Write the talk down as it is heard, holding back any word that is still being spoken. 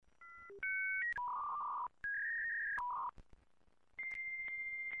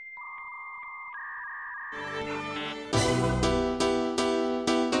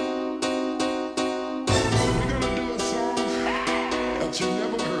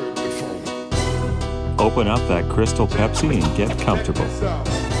open up that Crystal Pepsi and get comfortable.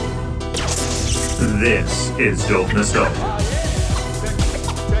 This is Dope Nostalgia.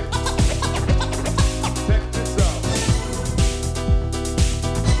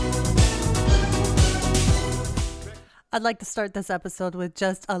 I'd like to start this episode with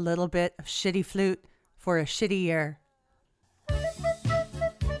just a little bit of shitty flute for a shitty year.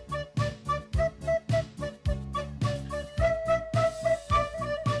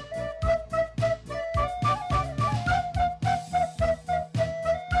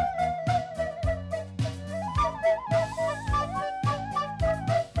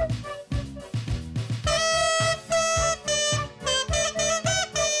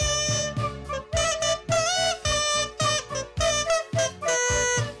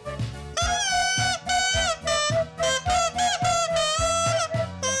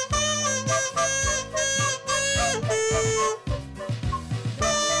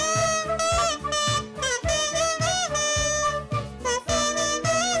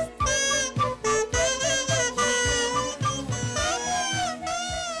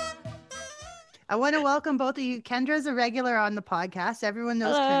 I want to welcome both of you. Kendra's a regular on the podcast. Everyone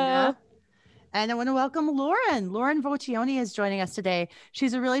knows Hello. Kendra. And I want to welcome Lauren. Lauren Vocioni is joining us today.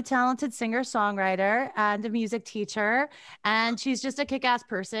 She's a really talented singer-songwriter and a music teacher. And she's just a kick-ass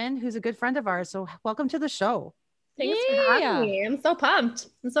person who's a good friend of ours. So welcome to the show. Thanks for having me. I'm so pumped.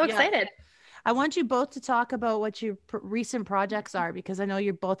 I'm so excited. I want you both to talk about what your recent projects are, because I know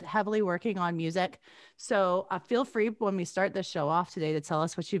you're both heavily working on music. So feel free when we start this show off today to tell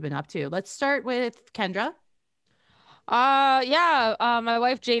us what you've been up to. Let's start with Kendra. My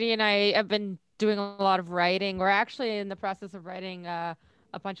wife JD and I have been doing a lot of writing. We're actually in the process of writing a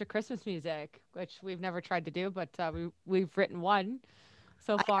bunch of Christmas music, which we've never tried to do, but we've written one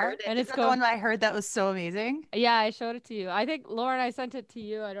so far, and it's the one I heard that was so amazing. Yeah, I showed it to you. I think Lauren, I sent it to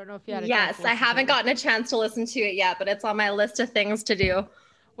you. I don't know if you had. Yes, I haven't gotten a chance to listen to it yet, but it's on my list of things to do.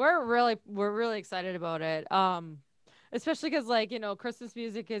 We're really excited about it. Especially because Christmas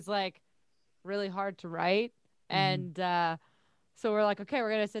music is really hard to write, and so we're like, okay, we're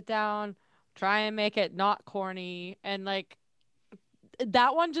gonna sit down, try and make it not corny, and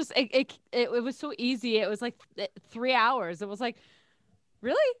that one just it was so easy. It was 3 hours. It was like,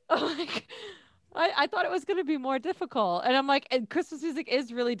 really? I thought it was going to be more difficult. And I'm like, and Christmas music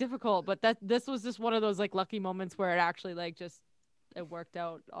is really difficult, but this was just one of those lucky moments where it actually it worked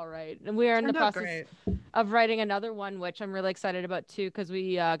out all right. And we are in the process of writing another one, which I'm really excited about too, because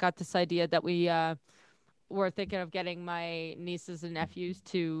we got this idea that we were thinking of getting my nieces and nephews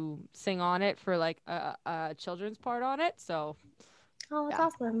to sing on it for a children's part on it. So that's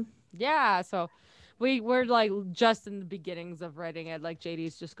awesome. Yeah, so we're just in the beginnings of writing it.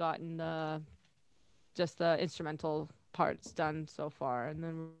 JD's just gotten the instrumental parts done so far, and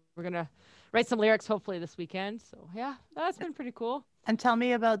then we're gonna write some lyrics hopefully this weekend. So yeah, that's been pretty cool. And tell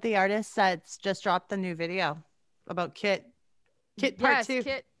me about the artist that's just dropped the new video about Kit Part 2.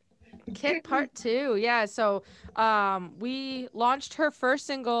 Kit Part 2. Yeah, so we launched her first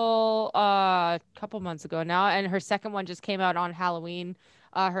single a couple months ago now, and her second one just came out on Halloween.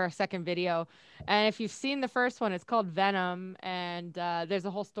 Her second video, and if you've seen the first one, it's called Venom, and there's a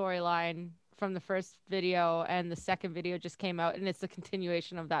whole storyline from the first video, and the second video just came out, and it's the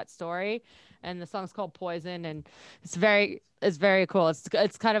continuation of that story, and the song's called Poison, and it's very cool.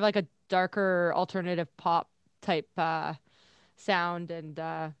 It's kind of like a darker alternative pop type sound,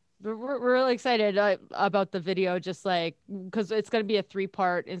 and we're really excited about the video, just because it's going to be a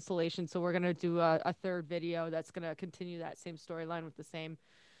 3-part installation. So we're going to do a third video that's going to continue that same storyline with the same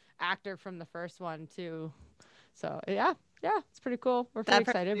actor from the first one too. So yeah, it's pretty cool. We're pretty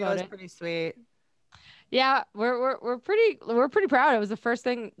excited about it. Pretty sweet. Yeah, we're pretty proud. It was the first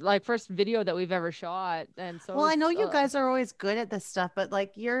video that we've ever shot, and so. Well, I know you guys are always good at this stuff, but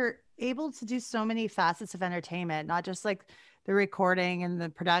you're able to do so many facets of entertainment, not just the recording and the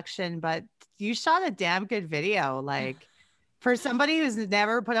production, but you shot a damn good video. For somebody who's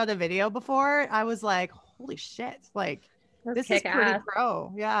never put out a video before, I was like, holy shit, this is pretty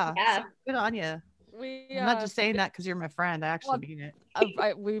pro. Yeah. So good on you. I'm not just saying that because you're my friend. I actually mean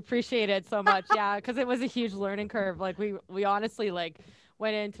it. We appreciate it so much. Yeah, because it was a huge learning curve. We honestly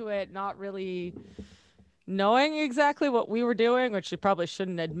went into it not really knowing exactly what we were doing, which you probably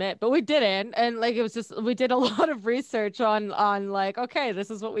shouldn't admit, but we didn't. And it was just, we did a lot of research on okay, this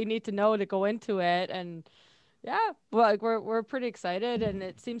is what we need to know to go into it. And yeah, we're pretty excited, and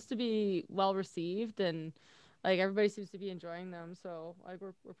it seems to be well received, and everybody seems to be enjoying them. So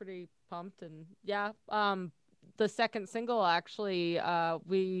we're pretty pumped. And yeah, the second single, actually,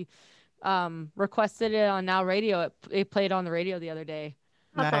 we requested it on Now Radio. It played on the radio the other day.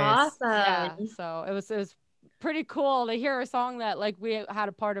 That's Nice. Yeah, awesome. so it was pretty cool to hear a song that like we had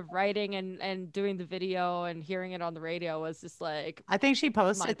a part of writing and doing the video and hearing it on the radio was just like I think she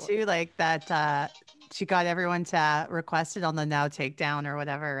posted mind-blowing. too, like that she got everyone to request it on the Now Takedown or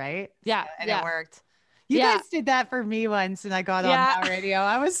whatever, right? So, Yeah, and it yeah, worked. You yeah, guys did that for me once, and I got on yeah. Now Radio.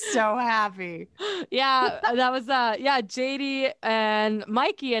 I was so happy. Yeah, that was yeah, JD and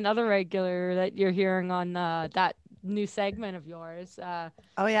Mikey, another regular that you're hearing on that new segment of yours.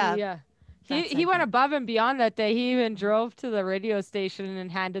 Oh yeah, He that he went segment. above and beyond that day. He even drove to the radio station and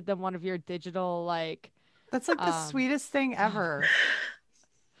handed them one of your digital like That's like the um sweetest thing ever.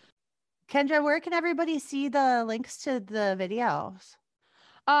 Kendra, where can everybody see the links to the videos?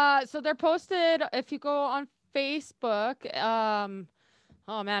 so they're posted if you go on Facebook.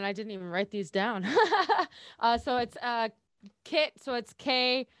 Oh man, I didn't even write these down. So it's Kit, so it's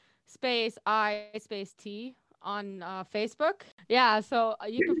K space I space T on Facebook. Yeah, so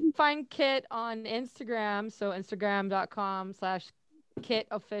you can find Kit on Instagram, so instagram.com/Kit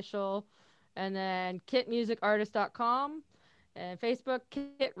official, and then kitmusicartist.com, and Facebook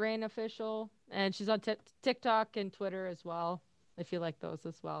Kit Rain official, and she's on TikTok and Twitter as well. If you like those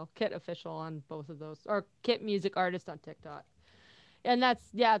as well, Kit official on both of those, or Kit Music Artist on TikTok. And that's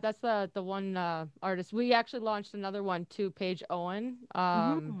the one artist. We actually launched another one too, Paige Owen.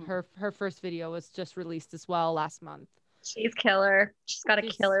 Mhm. Her first video was just released as well last month. She's killer. She's got a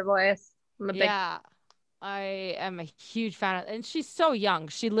She's- killer voice. I'm a big Yeah, I am a huge fan of, and she's so young.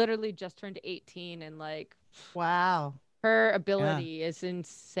 She literally just turned 18, and like Wow. her ability is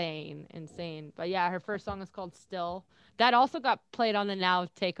insane. But yeah, her first song is called Still. That also got played on the Now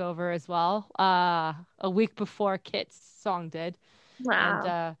Takeover as well. A week before Kit's song did. And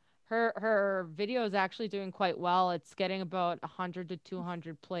wow. her video is actually doing quite well. It's getting about 100 to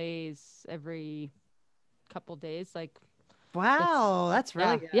 200 plays every couple days. Like Wow, that's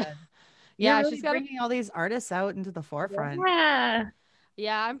really good. yeah. You're Yeah, really she's got a bringing all these artists out into the forefront. Yeah.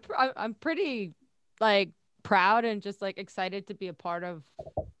 yeah, I'm pretty like proud and just like excited to be a part of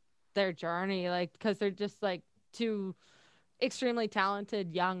their journey, like because they're just like two extremely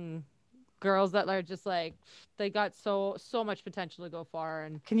talented young girls that are just like they got so much potential to go far.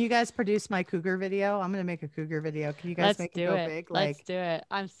 And Can you guys produce my cougar video? I'm gonna make a cougar video. Can you guys let's make it do go it. big? Let's Like, do it.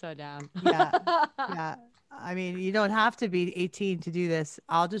 I'm so down. yeah, yeah. I mean, you don't have to be 18 to do this.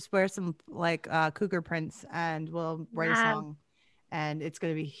 I'll just wear some like cougar prints and we'll write a Wow. song and it's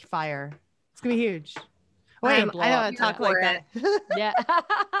gonna be fire. It's gonna be huge. I'm Wait, gonna blow I up. don't talk Here like for that. Yeah.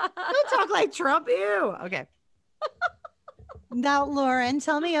 Don't talk like Trump. Ew. Okay. Now, Lauren,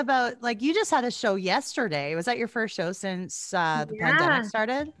 tell me about like you just had a show yesterday. Was that your first show since the pandemic Yeah.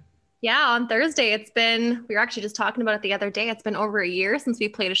 started? Yeah, on Thursday. We were actually just talking about it the other day. It's been over a year since we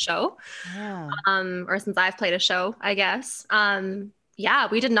played a show. Yeah. Or since I've played a show, I guess. Yeah,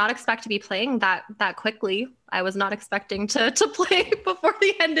 we did not expect to be playing that quickly. I was not expecting to play before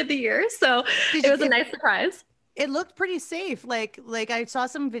the end of the year. So Did it you- was a nice surprise. It looked pretty safe. Like I saw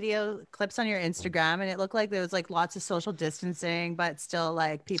some video clips on your Instagram and it looked like there was like lots of social distancing, but still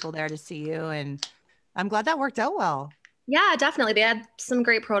like people there to see you. And I'm glad that worked out well. Yeah, definitely. They had some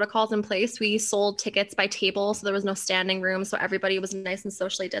great protocols in place. We sold tickets by table, so there was no standing room. So everybody was nice and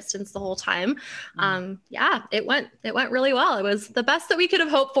socially distanced the whole time. Yeah, it went really well. It was the best that we could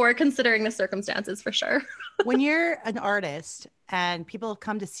have hoped for considering the circumstances for sure. When you're an artist and people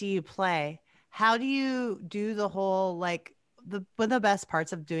come to see you play, how do you do the whole like one of the best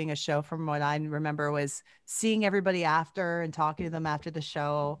parts of doing a show from what I remember was seeing everybody after and talking to them after the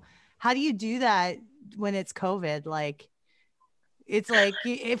show. How do you do that when it's COVID? Like it's like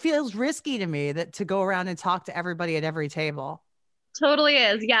it feels risky to me that to go around and talk to everybody at every table. Totally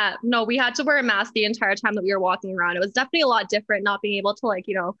is. Yeah. No, we had to wear a mask the entire time that we were walking around. It was definitely a lot different not being able to like,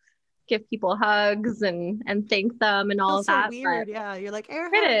 give people hugs and thank them and all Feels of so that. weird. Yeah. You're like, air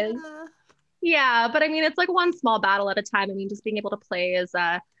It is. Yeah, but I mean, it's like one small battle at a time. I mean, just being able to play is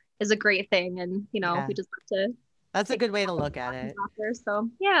a great thing, and Yeah. we just have to That's a good way to look at it. after. So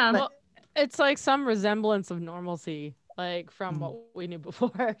yeah, But- Well, it's like some resemblance of normalcy, like from Mm. what we knew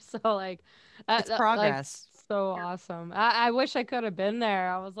before. So like, It's progress. so awesome. I wish I could have been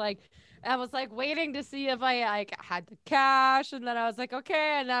there. I was like waiting to see if I like had the cash, and then I was like,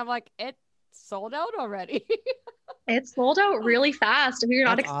 okay, and then I'm like, it sold out already. it sold out really fast. We were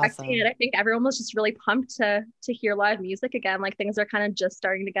not That's expecting awesome. it. I think everyone was just really pumped to hear live music again. Like things are kind of just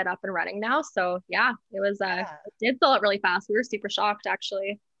starting to get up and running now. So yeah, it was Yeah. it did sell out really fast. We were super shocked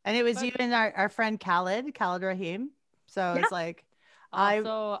actually. And it was But- you and our friend Khaled Rahim. So it's like I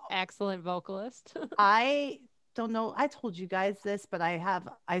Also, excellent vocalist. I don't know. I told you guys this, but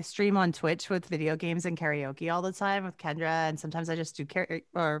I stream on Twitch with video games and karaoke all the time with Kendra, and sometimes I just do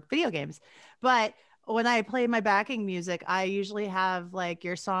or video games. But when I play my backing music, I usually have like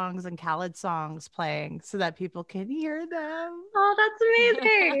your songs and Khaled songs playing so that people can hear them. Oh, that's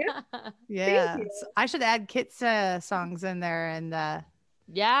amazing. Yeah, so I should add Kit's songs in there and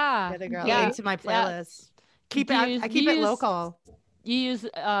Yeah. the other girl Yeah. into my Yeah. playlist. Keep Do you it. use- I do keep you it use- local. You use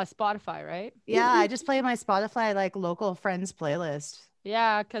Spotify, right? Yeah, I just play my Spotify like local friends playlist.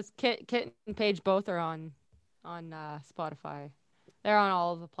 Yeah, because Kit and Paige both are on Spotify. They're on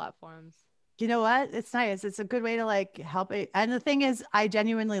all of the platforms. You know what? It's nice. It's a good way to like help it. And the thing is, I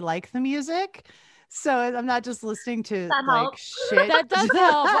genuinely like the music. So I'm not just listening to That like helps. shit. That does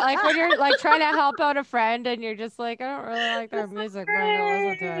help. Like when you're like trying to help out a friend and you're just like, I don't really like their That's so music, but I'm gonna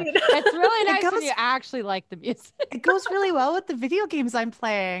listen to it. great. It's really nice when goes- you actually like the music. It goes really well with the video games I'm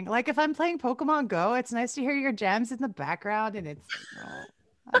playing. Like if I'm playing Pokemon Go, it's nice to hear your jams in the background, and it's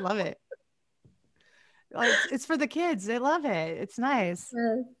I love it. Like it's for the kids. They love it. It's nice.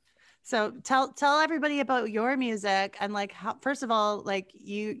 Yes. So tell everybody about your music and like how, first of all, like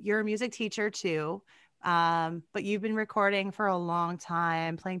you're a music teacher too. But you've been recording for a long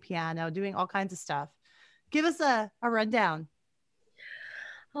time, playing piano, doing all kinds of stuff. Give us a rundown.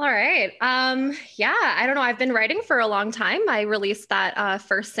 All right. Yeah, I don't know. I've been writing for a long time. I released that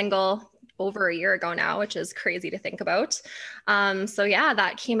first single over a year ago now, which is crazy to think about. So yeah,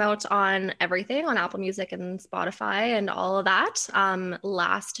 that came out on everything, on Apple Music and Spotify and all of that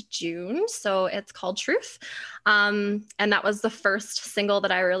last June. So it's called Truth. And that was the first single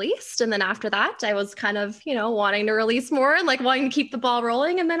that I released. And then after that, I was kind of, wanting to release more and like wanting to keep the ball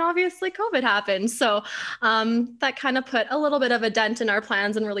rolling. And then obviously COVID happened. So that kind of put a little bit of a dent in our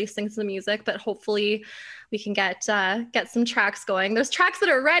plans in releasing some music, but hopefully we can get some tracks going. There's tracks that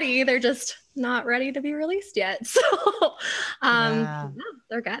are ready. They're just not ready to be released yet. So yeah,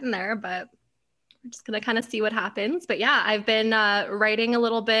 they're getting there, but we're just going to kind of see what happens. But yeah, I've been writing a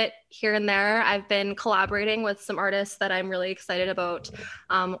little bit here and there. I've been collaborating with some artists that I'm really excited about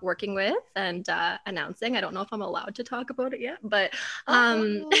working with and announcing. I don't know if I'm allowed to talk about it yet, but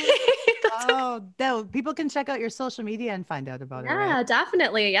no, people can check out your social media and find out about it. Yeah, Right?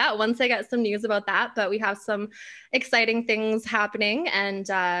 definitely. Yeah, once I get some news about that, but we have some exciting things happening. And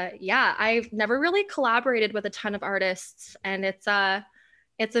yeah, I've never really collaborated with a ton of artists, and it's a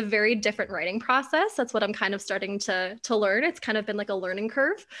very different writing process. That's what I'm kind of starting to learn. It's kind of been like a learning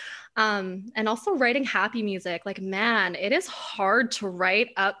curve. And also writing happy music. Like, man, it is hard to write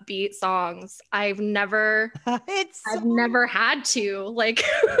upbeat songs. I've never had to like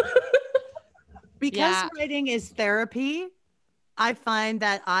because Yeah. writing is therapy. I find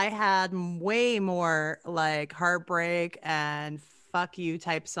that I had way more like heartbreak and fuck you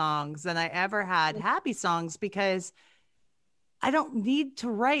type songs than I ever had happy songs because I don't need to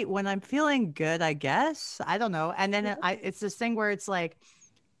write when I'm feeling good, I guess. I don't know. And then it's this thing where it's like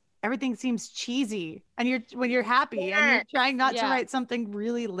everything seems cheesy and when you're happy and you're trying not to Yeah. write something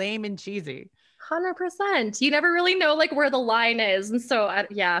really lame and cheesy. 100%. You never really know like where the line is. And so I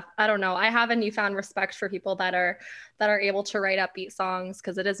don't know. I have a newfound respect for people that are able to write upbeat songs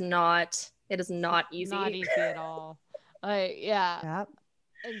because it is not easy. Not easy at all. Like, yeah. Yep.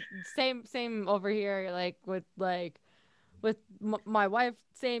 And same over here. Like with my wife,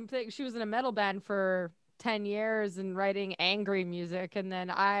 same thing. She was in a metal band for 10 years and writing angry music, and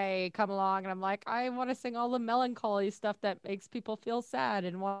then I come along and I'm like, I want to sing all the melancholy stuff that makes people feel sad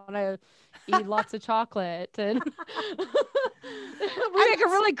and want to eat lots of chocolate, and we make a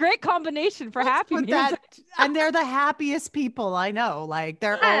really great combination for happy With music. and they're the happiest people I know. Like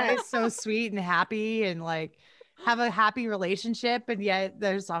they're always so sweet and happy and like have a happy relationship, and yet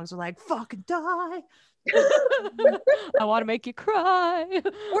their songs are like fucking die I want to make you cry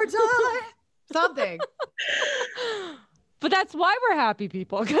or die something. But that's why we're happy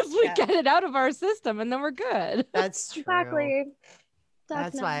people, because we Yeah. get it out of our system and then we're good. That's true. Exactly.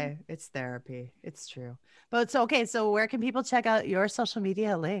 That's Definitely. why it's therapy. It's true. But it's okay. So where can people check out your social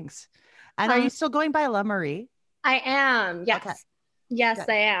media links? And are you still going by La Marie? I am. Yes. Okay. Yes, Good.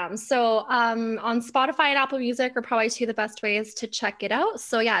 I am. So on Spotify and Apple Music are probably two of the best ways to check it out.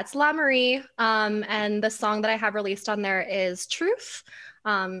 So yeah, it's La Marie. And the song that I have released on there is Truth.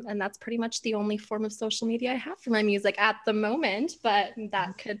 And that's pretty much the only form of social media I have for my music at the moment, but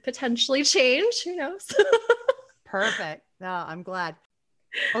that could potentially change. Who knows? Perfect. No, I'm glad.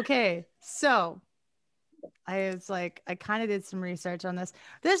 Okay. So I kind of did some research on this.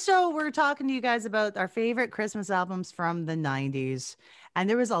 This show, we're talking to you guys about our favorite Christmas albums from the 90s. And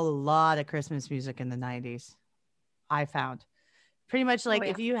there was a lot of Christmas music in the 90s. I found pretty much like Oh,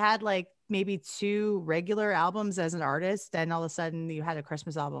 yeah. if you had like maybe 2 regular albums as an artist, and all of a sudden you had a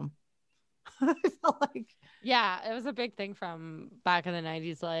Christmas album. I felt like Yeah, it was a big thing from back in the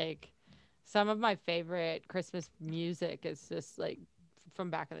 90s. Like some of my favorite Christmas music is just like from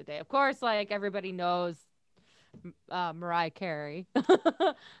back in the day. Of course, like everybody knows Mariah Carey.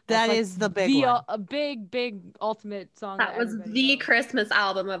 that That's, is the big the one. a big ultimate song That was everybody the knows. Christmas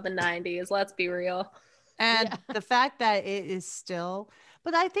album of the 90s. Let's be real. And Yeah. the fact that it is still,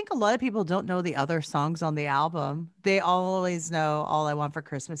 but I think a lot of people don't know the other songs on the album. They always know All I Want for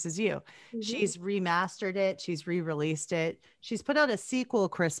Christmas Is You. Mhm. She's remastered it. She's re-released it. She's put out a sequel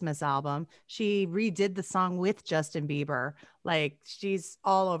Christmas album. She redid the song with Justin Bieber. Like she's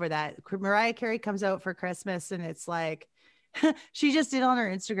all over that. Mariah Carey comes out for Christmas and it's like, she just did on her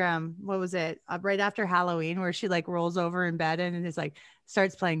Instagram. What was it? Right after Halloween, where she like rolls over in bed and it's like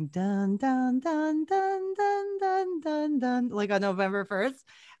starts playing dun dun dun dun dun dun dun dun like on November 1st.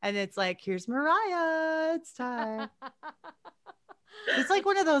 And it's like, here's Mariah. It's time. It's like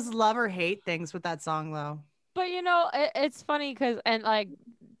one of those love or hate things with that song though. But you know, it's funny because and like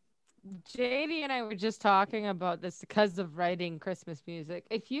JD and I were just talking about this because of writing Christmas music.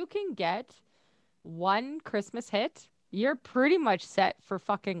 If you can get one Christmas hit, you're pretty much set for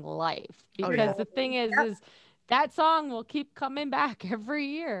fucking life. Oh, Because yeah. the thing is that song will keep coming back every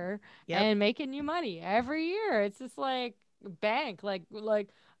year Yep. and making you money every year. It's just like bank,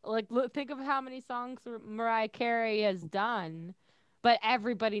 think of how many songs Mariah Carey has done, but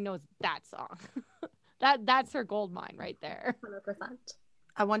everybody knows that song. That's her gold mine right there. 100%.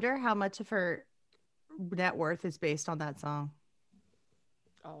 I wonder how much of her net worth is based on that song.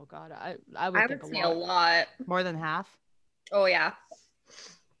 Oh God, I would I think would say a a lot. lot. More than half. Oh, yeah.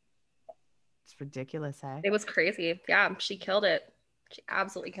 It's ridiculous, hey? It was crazy. Yeah, she killed it. She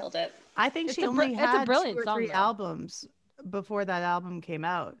absolutely killed it. I think It's she a br- only it's a had 2 brilliant or song, 3 though. albums before that album came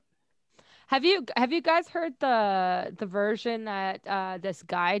out. Have you guys heard the version that this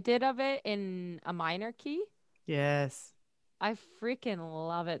guy did of it in a minor key? Yes. I freaking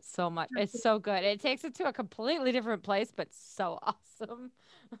love it so much. It's so good. It takes it to a completely different place, but so awesome.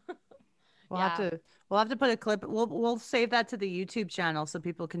 We'll have to put a clip. We'll save that to the YouTube channel so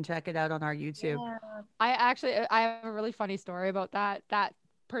people can check it out on our YouTube. I have a really funny story about that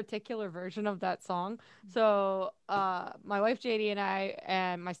particular version of that song. So my wife JD and I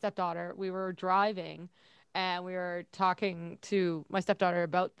and my stepdaughter, we were driving and we were talking to my stepdaughter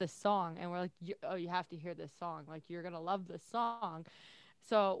about this song and we're like, you have to hear this song, like you're gonna love this song.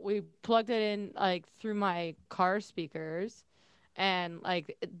 So we plugged it in like through my car speakers and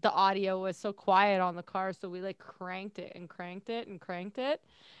like the audio was so quiet on the car, so we like cranked it and cranked it and cranked it.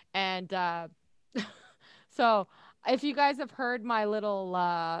 And so if you guys have heard my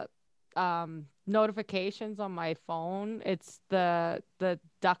little notifications on my phone, it's the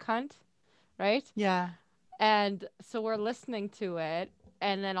duck hunt, right? Yeah. And so we're listening to it,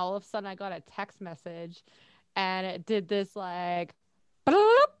 and then all of a sudden I got a text message, and it did this like,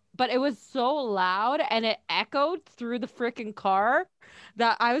 but it was so loud and it echoed through the freaking car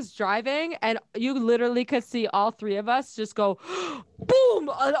that I was driving, and you literally could see all 3 of us just go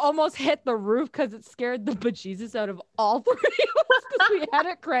boom, and almost hit the roof because it scared the bejesus out of all 3 of us because we had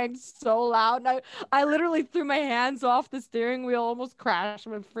it cranked so loud. And I literally threw my hands off the steering wheel, almost crashed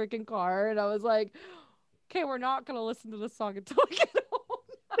my freaking car, and I was like, okay, we're not gonna listen to this song until we get home.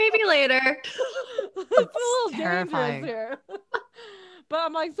 Maybe later. It's a little terrifying. dangerous here. But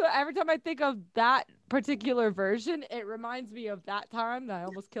I'm like, so every time I think of that particular version, it reminds me of that time that I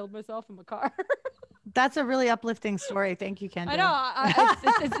almost killed myself in my car. That's a really uplifting story. Thank you, Kendra. I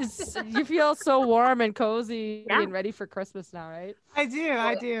know. It's you feel so warm and cozy and ready for Christmas now, right? I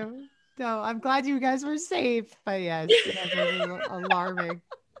do. No, I'm glad you guys were safe. But yes, it was alarming.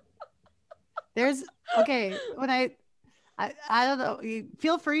 When I don't know.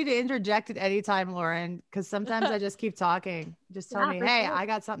 Feel free to interject at any time, Lauren, because sometimes I just keep talking. Just tell me, for hey, sure. I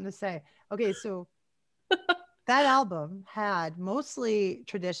got something to say. Okay, so that album had mostly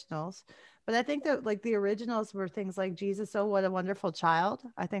traditionals, but I think that like the originals were things like Jesus, Oh, What a Wonderful Child,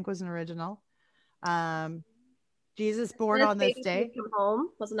 I think was an original. Jesus Born on This Baby, Day. Please Come Home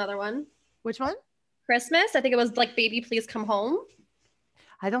was another one. Which one? Christmas. I think it was like Baby Please Come Home.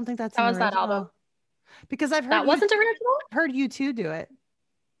 I don't think that's That an was that original. album. Because I've heard That wasn't original? heard you two do it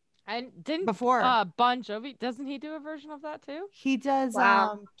And didn't before. Bon Jovi, doesn't he do a version of that too? He does.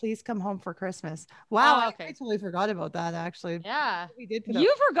 Wow. Please Come Home for Christmas. Wow, Oh, I okay. totally forgot about that. Actually, Yeah. we did.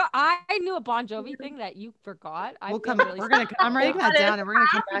 You forgot. I knew a Bon Jovi thing that you forgot. I We'll feel come. really We're gonna. sad I'm writing about that down, and we're gonna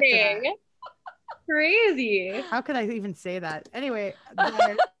come back to that. Happening. Crazy. How could I even say that? Anyway,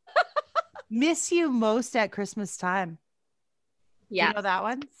 miss you most at Christmas time. Yeah. You know that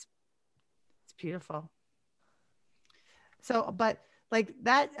one? beautiful. So, but like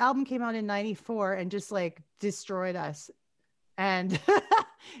that album came out in 94 and just like destroyed us. And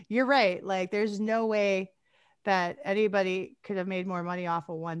you're right. Like there's no way that anybody could have made more money off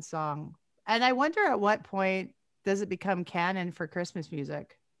of one song. And I wonder at what point does it become canon for Christmas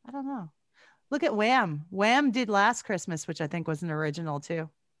music? I don't know. Look at Wham. Wham did Last Christmas, which I think was an original too.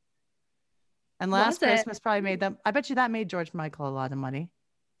 And Last Christmas probably made them. I bet you that made George Michael a lot of money.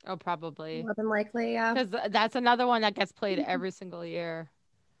 Oh, probably. More than likely, yeah. Because that's another one that gets played every single year.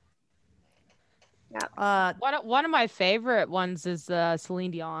 Yeah. One of my favorite ones is Celine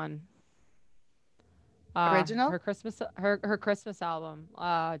Dion. Original? Her Christmas album.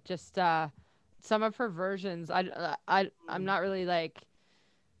 Just some of her versions. I'm not really like.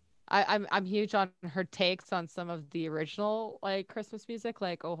 I'm huge on her takes on some of the original like Christmas music,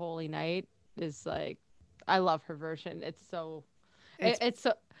 like "Oh Holy Night" is like. I love her version. It's so.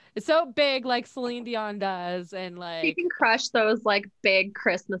 It's so big like Celine Dion does, and like she can crush those like big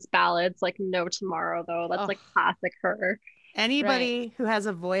Christmas ballads like No Tomorrow though. That's like classic her. Anybody who has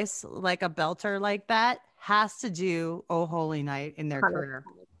a voice like a belter like that has to do "Oh Holy Night" in their career.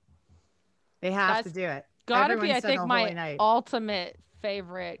 They have to do it. Gotta be, I think, my ultimate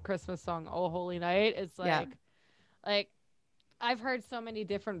favorite Christmas song, "Oh Holy Night." It's like I've heard so many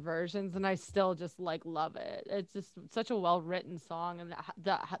different versions and I still just like love it. It's just such a well-written song, and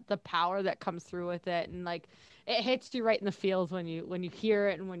the power that comes through with it, and like it hits you right in the feels when you hear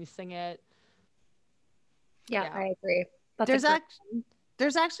it and when you sing it. Yeah. I agree.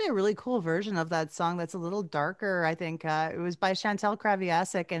 There's actually a really cool version of that song that's a little darker. I think it was by Chantal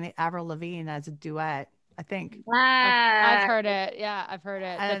Kraviasik and Avril Lavigne as a duet. I think. I've heard it. Yeah, I've heard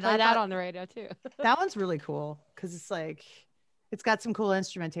it. They play that on the radio too. That one's really cool because it's like it's got some cool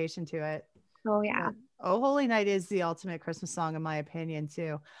instrumentation to it. Oh yeah. Oh Holy Night is the ultimate Christmas song in my opinion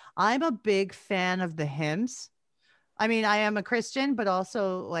too. I'm a big fan of the hymns. I mean, I am a Christian, but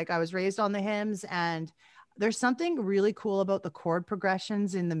also like I was raised on the hymns, and there's something really cool about the chord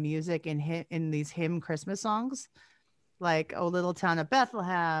progressions in the music in these hymn Christmas songs, like "Oh Little Town of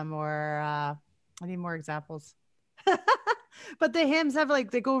Bethlehem" or I need more examples. But the hymns have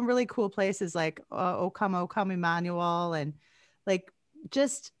like they go in really cool places, like "Oh Come Emmanuel," and like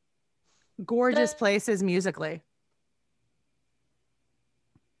just gorgeous places musically.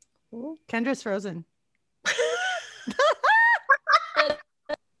 Kendra's frozen.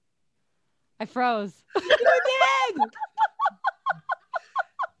 I froze. You did.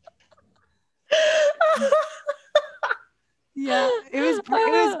 Yeah, it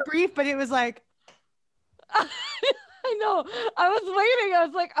was brief, but it was like. I know. I was waiting. I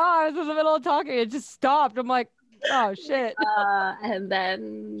was like, I was in the middle of talking. It just stopped. I'm like, oh shit. And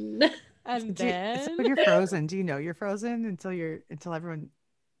then. So when you're frozen, do you know you're frozen until everyone?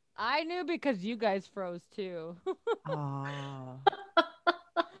 I knew because you guys froze too. Oh.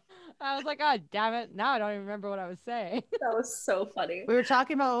 I was like, oh damn it! Now I don't even remember what I was saying. That was so funny. We were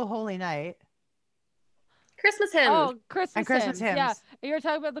talking about "Oh Holy Night." Christmas hymns. Oh, Christmas hymns. hymns. Yeah, you were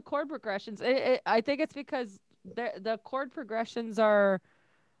talking about the chord progressions. I think it's because the chord progressions are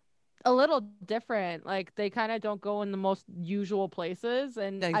a little different. Like they kind of don't go in the most usual places,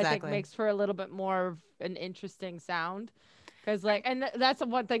 and I think makes for a little bit more of an interesting sound. Because like, and that's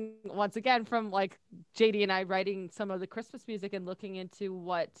one thing once again from like JD and I writing some of the Christmas music and looking into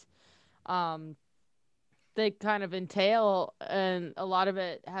what they kind of entail, and a lot of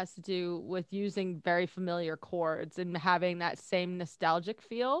it has to do with using very familiar chords and having that same nostalgic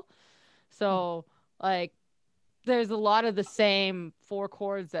feel. So like there's a lot of the same 4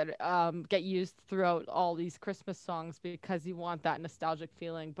 chords that get used throughout all these Christmas songs because you want that nostalgic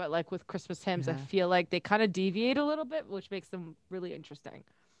feeling. But like with Christmas hymns, I feel like they kind of deviate a little bit, which makes them really interesting.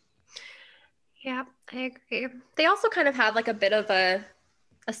 Yeah, I agree. They also kind of have like a bit of a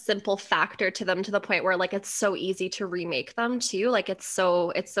simple factor to them, to the point where like it's so easy to remake them too. Like it's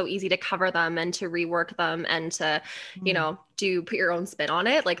so easy to cover them and to rework them and to you know put your own spin on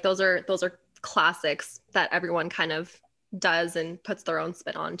it. Like those are classics that everyone kind of does and puts their own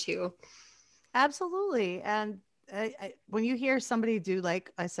spin on too. Absolutely. And when you hear somebody do,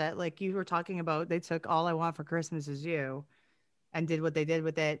 like I said, like you were talking about, they took "All I Want for Christmas Is You" and did what they did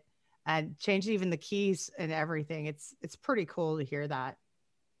with it and changed even the keys and everything. It's pretty cool to hear that.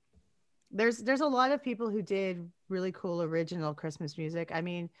 There's a lot of people who did really cool original Christmas music. I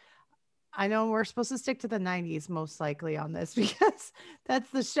mean, I know we're supposed to stick to the 90s most likely on this because that's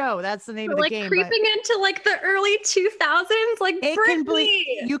the show. That's the name of the game. Creeping into like the early 2000s, like it can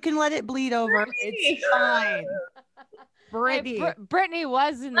bleed. You can let it bleed over. It's fine. Britney. Britney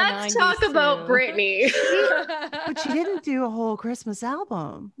was in the 90s. Let's talk about too. Britney. But she didn't do a whole Christmas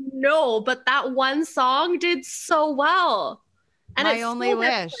album. No, but that one song did so well. And My it Only still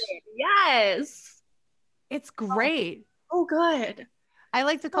gets Wish. played. Yes. It's great. Oh, good. I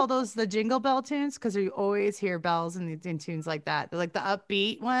like to call those the jingle bell tunes because you always hear bells in tunes like that. They're like the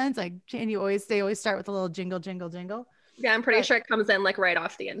upbeat ones, like, and they always start with a little jingle, jingle, jingle. Yeah, I'm pretty But- sure it comes in like right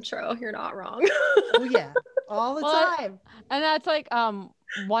off the intro. You're not wrong. Oh yeah, all the Well, time. And that's like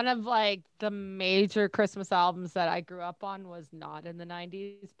one of like the major Christmas albums that I grew up on was not in the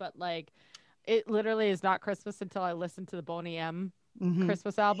 90s, but like it literally is not Christmas until I listen to the Boney M Mhm.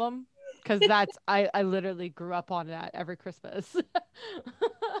 Christmas album, because that's I literally grew up on that every Christmas.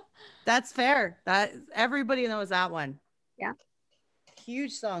 That's fair. That everybody knows that one. Yeah.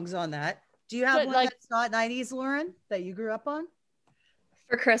 Huge songs on that. Do you have But, one like- that's not 90s, Lauren, that you grew up on?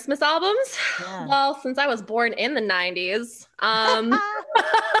 For Christmas albums? Yeah. Well, since I was born in the 90s,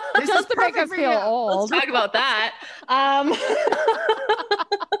 This Just is to make perfect us for feel you. old. let's talk about that.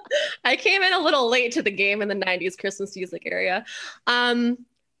 I came in a little late to the game in the 90s Christmas music area.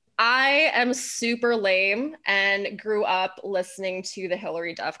 I am super lame and grew up listening to the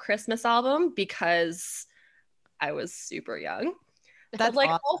Hilary Duff Christmas album because I was super young. That's like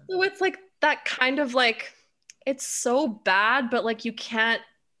awesome. also it's like that kind of like it's so bad, but like you can't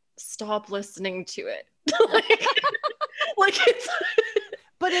stop listening to it. like it's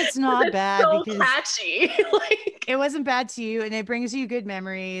But it's not it's bad so because catchy. Like it wasn't bad to you and it brings you good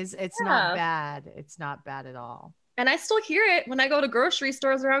memories. It's Yeah. not bad. It's not bad at all. and I still hear it when I go to grocery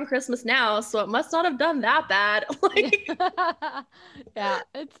stores around Christmas now, so it must not have done that bad. Like Yeah,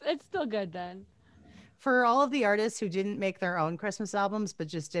 it's still good then. For all of the artists who didn't make their own Christmas albums, but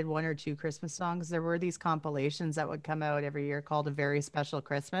just did one or two Christmas songs, there were these compilations that would come out every year called A Very Special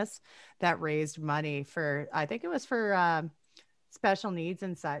Christmas that raised money for, I think it was for special needs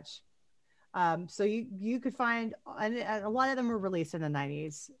and such. So you could find, and a lot of them were released in the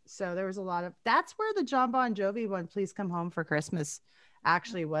 90s. So there was a lot of, that's where the John Bon Jovi one, Please Come Home for Christmas,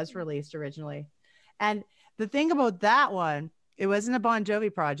 actually was released originally. And the thing about that one, it wasn't a Bon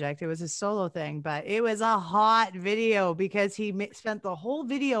Jovi project. It was a solo thing, but it was a hot video because he spent the whole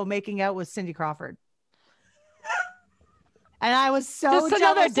video making out with Cindy Crawford. And I was so Just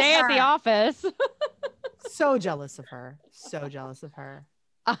another jealous day of at the her. office. So jealous of her. So jealous of her.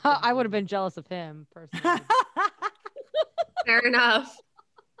 I would have been jealous of him personally. fair enough.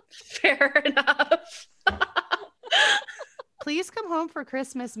 Fair enough. Please Come Home for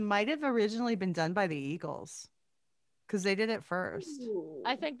Christmas might have originally been done by the Eagles because they did it first.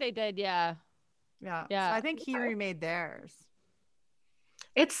 I think they did, yeah. Yeah. Yeah. So I think he remade theirs.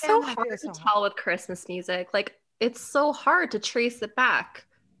 It's so Yeah, hard it is to so tell with Christmas music. Like it's so hard to trace it back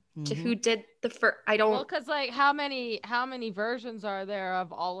to Mhm. who did the first. I don't. Well, because like how many versions are there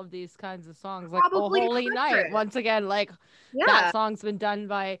of all of these kinds of songs? Like Probably Oh Holy Night. 100. Once again, like yeah. that song's been done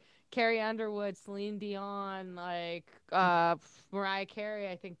by Carrie Underwood, Celine Dion, like Mariah Carey,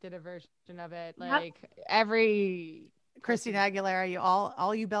 I think, did a version of it. Yep. Like every Christina Aguilera, you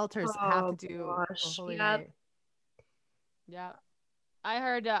all you belters have Oh, to do gosh, A Holy yep. Night. Yeah. I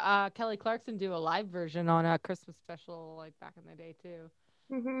heard Kelly Clarkson do a live version on a Christmas special like back in the day too.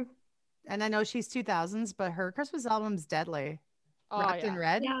 Mhm. And I know she's 2000s, but her Christmas album's deadly. Oh, Wrapped in yeah.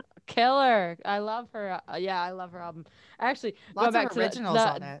 Red. Yeah. Killer. I love her. Yeah, I love her album. Actually, Lots going back of to originals the,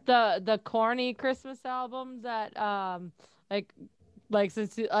 on it. the corny Christmas albums that like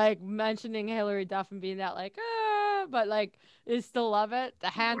since like mentioning Hilary Duff and being that like but like I still love it. The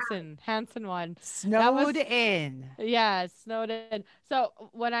Hanson one. Snowed in. Yeah, Snowden. So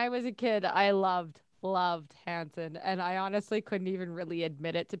when I was a kid, I loved Hanson, and I honestly couldn't even really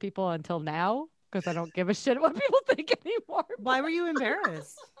admit it to people until now because I don't give a shit what people think anymore. Why were you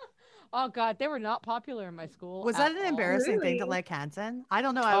embarrassed? Oh God, they were not popular in my school. Was at that an all. embarrassing thing to Really? like Hanson? I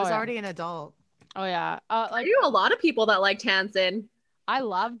don't know. I Oh, was yeah. already an adult. Oh yeah, I like knew a lot of people that liked Hanson. I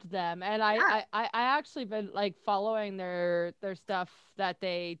loved them, and Yeah. I actually been like following their stuff that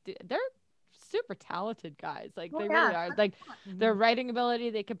they do. They're super talented guys. Like Oh, they yeah. really are. Like their writing ability,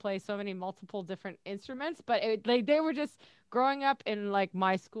 they could play so many multiple different instruments. But they were just growing up in like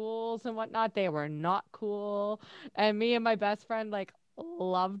my schools and whatnot. They were not cool, and me and my best friend like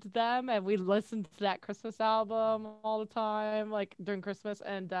loved them, and we listened to that Christmas album all the time, like during Christmas.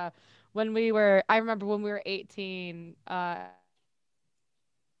 And I remember when we were 18.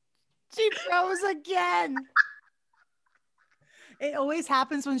 She froze again. It always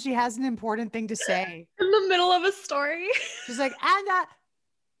happens when she has an important thing to say. In the middle of a story. She's like, and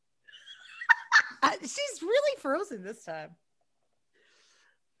she's really frozen this time.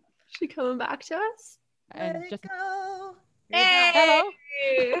 She coming back to us? Let And it just go. Hello.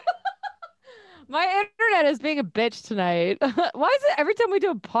 My internet is being a bitch tonight. Why is it every time we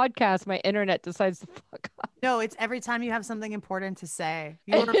do a podcast, my internet decides to fuck up? No, it's every time you have something important to say.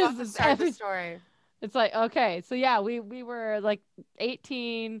 You It were about to is start the every- story. It's like, okay, so yeah, we were like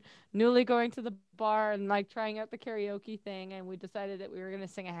 18, newly going to the bar and like trying out the karaoke thing, and we decided that we were gonna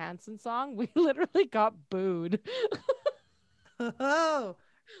sing a Hanson song. We literally got booed. Oh,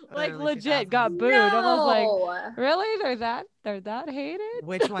 Like early legit 2000s. got booed. I was like, No. really? They're that hated?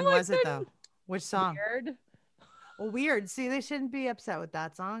 Which one Like, was it they're though? Which song? Weird. Well, weird. See, they shouldn't be upset with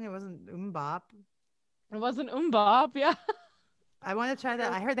that song. It wasn't Bop. It wasn't Bop, yeah. I want to try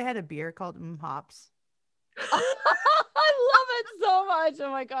that. I heard they had a beer called Hops. I love it so much.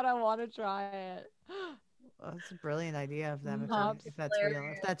 Oh my god, I want to try it. Well, that's a brilliant idea of them Hops. if that's real.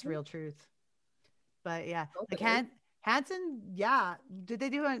 If that's real truth. But yeah, like Okay. Hanson. Yeah, did they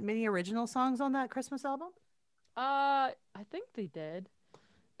do many original songs on that Christmas album? I think they did.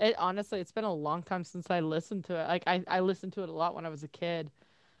 It honestly, it's been a long time since I listened to it. Like I listened to it a lot when I was a kid.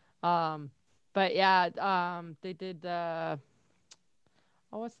 But yeah, they did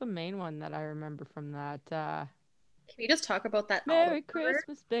what's the main one that I remember from that? Can we just talk about that Merry album cover?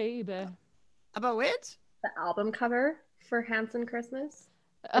 Christmas, baby. About which? The album cover for Hanson Christmas.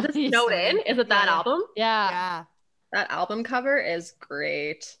 Oh, Is this yes. Snowed In? Is it that Yeah. album? Yeah, Yeah. That album cover is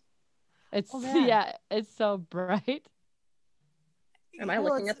great. it's Oh, man. yeah, it's so bright. Am I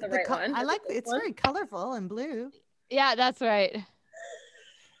looking it's at the right one? I Is it like this it's one? very colorful and blue. Yeah, that's right.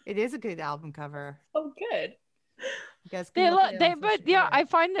 It is a good album cover. Oh, good. You guys can They look at look it they on but social yeah, media. I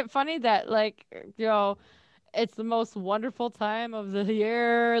find it funny that like it's the most wonderful time of the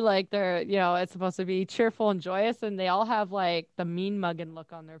year. Like they're it's supposed to be cheerful and joyous, and they all have like the mean mugging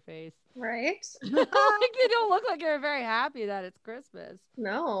look on their face. Right? Like they don't look like they're very happy that it's Christmas.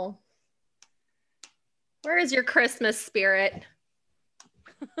 No. Where is your Christmas spirit?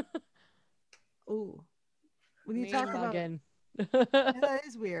 Ooh. When you Mean talk about mugging. yeah, that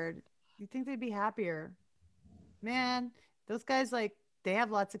is weird. You'd think they'd be happier. Man, those guys they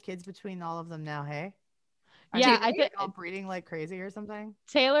have lots of kids between all of them now, hey? Aren't Yeah, they, I think all breeding like crazy or something?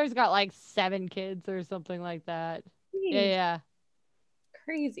 Taylor's got like 7 kids or something like that. Yeah, yeah.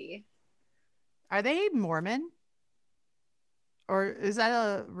 Crazy. Are they Mormon? Or is that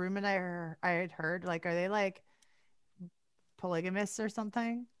a rumor I had heard? Like, are they like polygamists or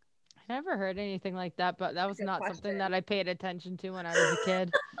something? I never heard anything like that, but that was Good not question. something that I paid attention to when I was a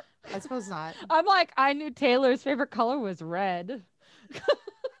kid. I suppose not. I'm like, I knew Taylor's favorite color was red.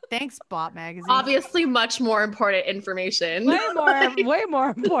 Thanks, Bot Magazine. Obviously, much more important information. Way more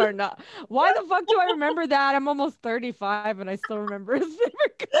important. Why the fuck do I remember that? I'm almost 35 and I still remember his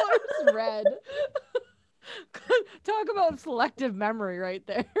favorite color is red. Talk about selective memory right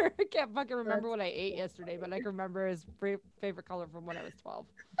there. I can't fucking remember what I ate yesterday, but I can remember his favorite color from when I was 12.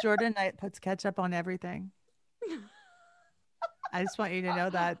 Jordan Knight puts ketchup on everything. I just want you to know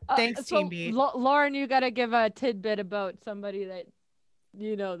that. Thanks, So, Team Beat. Lauren, you got to give a tidbit about somebody that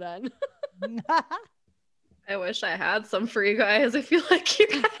you know then. I wish I had some for you guys. I feel like you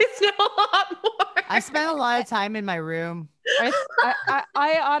guys know a lot more. I spent a lot of time in my room.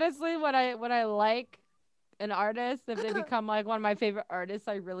 I honestly, when I like an artist, if they become like one of my favorite artists,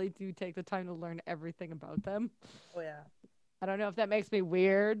 I really do take the time to learn everything about them. Oh yeah. I don't know if that makes me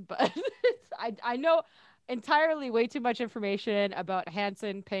weird, but I know entirely way too much information about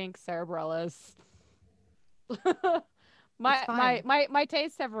Hanson, Pink, Sarah Bareilles. My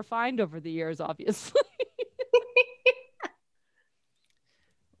tastes have refined over the years, obviously.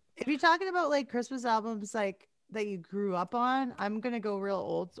 If you're talking about like Christmas albums like that you grew up on, I'm gonna go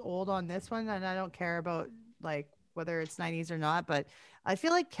real old on this one, and I don't care about like whether it's 90s or not, but I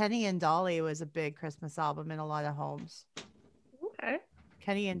feel like Kenny and Dolly was a big Christmas album in a lot of homes. Okay.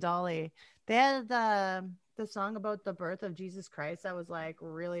 Kenny and Dolly, they had the song about the birth of Jesus Christ that was like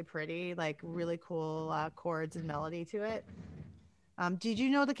really pretty, like really cool chords and melody to it. Did you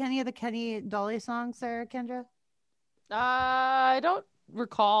know the Kenny and Dolly song, Sarah Kendra? I don't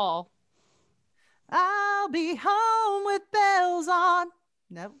recall. I'll be home with bells on.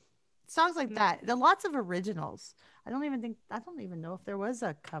 Nope. Songs like that. There are lots of originals. I don't even know if there was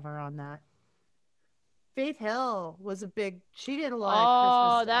a cover on that. Faith Hill was a big, she did a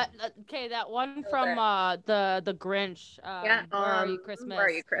lot of Christmas. that one Oh, from the Grinch. Yeah. Where Are You Christmas? Where Are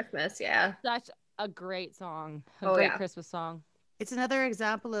You Christmas? Yeah. Such a great song. Oh, Great yeah. Christmas song. It's another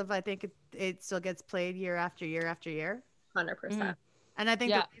example of, I think it still gets played year after year after year. 100%. And I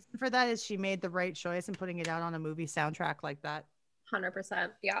think Yeah. the reason for that is she made the right choice in putting it out on a movie soundtrack like that. 100%.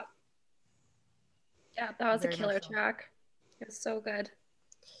 Yeah. Yeah, that was Very a killer much so. track. It was so good.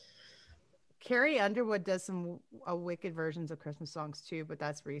 Carrie Underwood does some wicked versions of Christmas songs too, but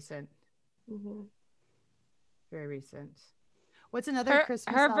that's recent. Mhm. Very recent. What's another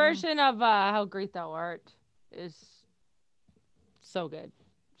Christmas her album? version of How Great Thou Art is so good.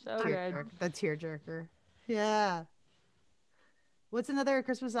 So good. The tearjerker. Yeah. What's another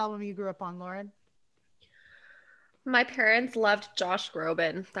Christmas album you grew up on, Lauren? My parents loved Josh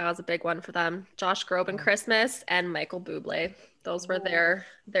Groban. That was a big one for them. Josh Groban Christmas and Michael Bublé. Those were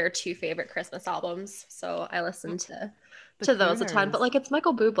their two favorite Christmas albums. So I listened to those a ton. But like, it's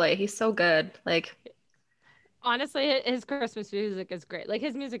Michael Bublé. He's so good. Like, honestly, his Christmas music is great. Like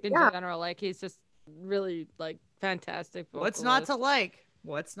his music in general, like he's just really like fantastic. What's not to like?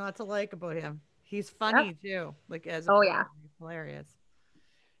 What's not to like about him? He's funny too. Like he's hilarious.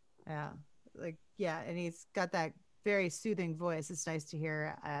 Yeah, like and he's got that very soothing voice. It's nice to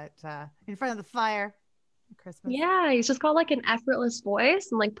hear at in front of the fire at Christmas. Yeah, he's just got like an effortless voice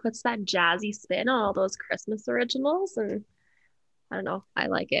and like puts that jazzy spin on all those Christmas originals, and I don't know, I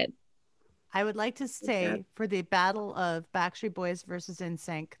like it. I would like to say for the battle of Backstreet Boys versus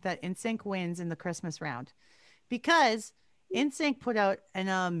NSYNC that NSYNC wins in the Christmas round, because NSYNC put out an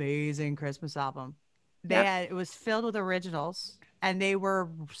amazing Christmas album. It was filled with originals and they were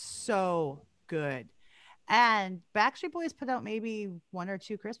so good. And Backstreet Boys put out maybe one or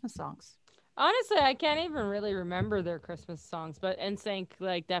two Christmas songs. Honestly, I can't even really remember their Christmas songs, but NSYNC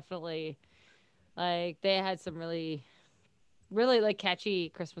like definitely, like they had some really like catchy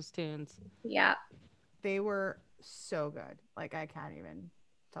Christmas tunes. Yeah, they were so good. Like I can't even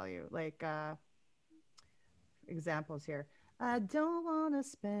tell you like examples here. I don't want to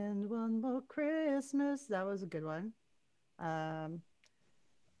spend one more Christmas. That was a good one.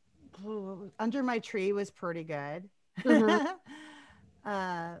 Under My Tree was pretty good.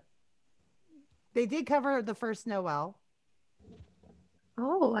 Mm-hmm. They did cover The First Noel.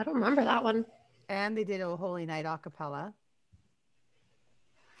 Oh, I don't remember that one. And they did O Holy Night a cappella.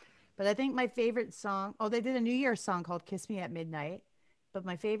 But I think my favorite song, they did a New Year's song called Kiss Me at Midnight. But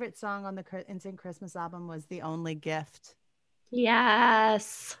my favorite song on the NSYNC Christmas album was The Only Gift.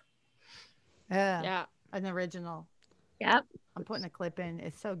 Yes. Yeah. An original. Yep. I'm putting a clip in.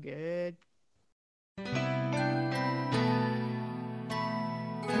 It's so good.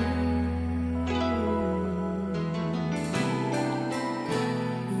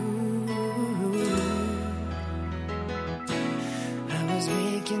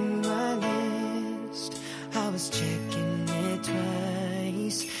 Checking it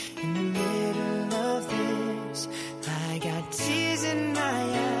twice in the middle of this. I got tears in my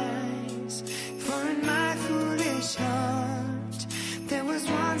eyes, for in my foolish heart there was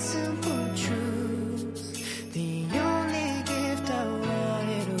one simple truth. The only gift I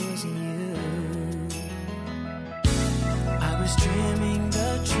wanted was you. I was trimming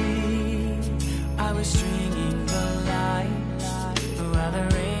the tree, I was stringing the lights, while the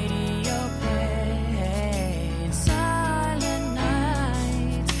radio played.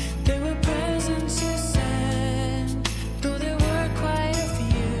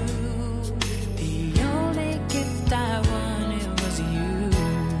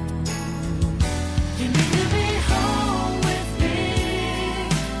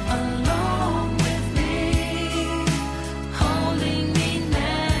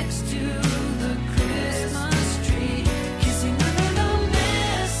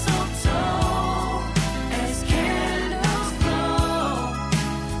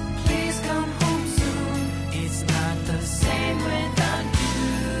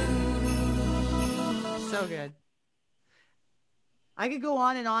 Good. I could go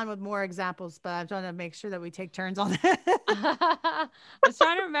on and on with more examples, but I'm trying to make sure that we take turns on it. I was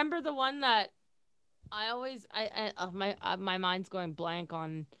trying to remember the one that my mind's going blank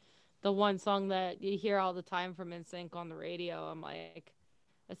on the one song that you hear all the time from NSYNC on the radio. I'm like,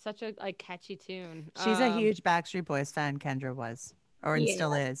 it's such a catchy tune. She's a huge Backstreet Boys fan. Kendra was, or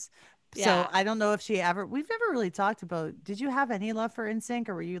still is. So I don't know if we've never really talked about, did you have any love for NSYNC,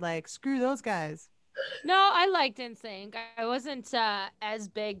 or were you like, screw those guys? No, I liked NSYNC. I wasn't as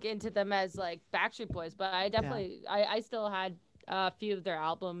big into them as like Backstreet Boys, but I definitely I still had a few of their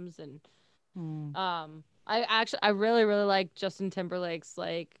albums, and I really like Justin Timberlake's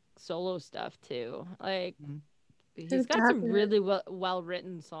like solo stuff too. Like he's got some really well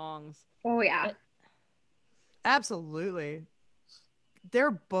written songs. Oh yeah. Absolutely.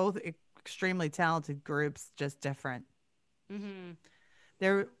 They're both extremely talented groups, just different.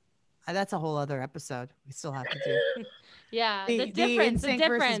 That's a whole other episode we still have to do. Yeah, the difference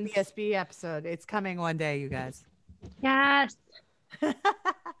versus BSB episode. It's coming one day, you guys. Yes.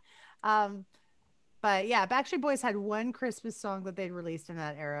 But yeah, Backstreet Boys had one Christmas song that they'd released in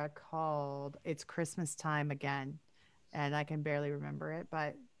that era called "It's Christmas Time Again," and I can barely remember it.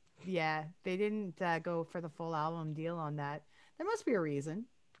 But yeah, they didn't go for the full album deal on that. There must be a reason.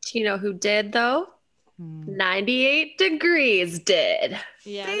 Do you know who did though? 98 Degrees did.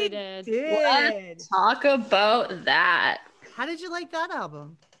 Yeah, they did. Let's talk about that. How did you like that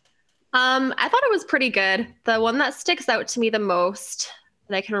album? I thought it was pretty good. The one that sticks out to me the most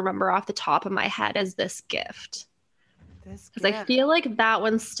that I can remember off the top of my head is This Gift. Because I feel like that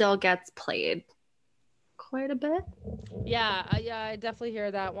one still gets played quite a bit. Yeah, I definitely hear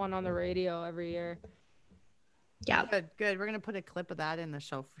that one on the radio every year. Yeah. Good. We're going to put a clip of that in the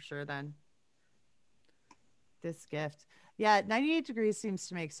show for sure then. This Gift. Yeah, 98 Degrees seems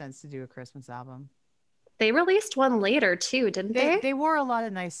to make sense to do a Christmas album. They released one later too, didn't they? They wore a lot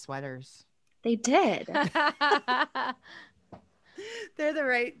of nice sweaters. They did. They're the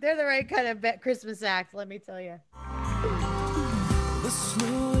right kind of Christmas act, let me tell you. The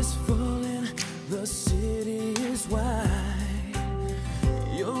snow is falling, the city is white.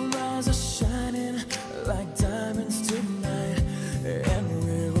 Your eyes are shining like diamonds tonight, and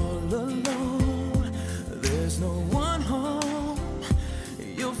we're all alone. There's no one home.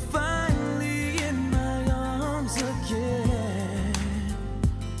 You're finally in my arms again.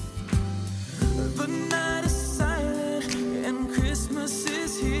 The night is silent and Christmas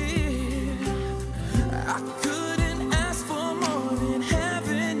is here. I couldn't ask for more than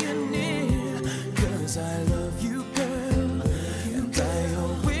having you near, 'cause I love you, girl, and I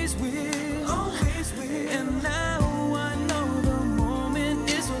always will, always will. And now I know the moment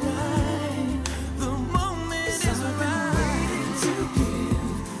is right, the moment is right. Waiting to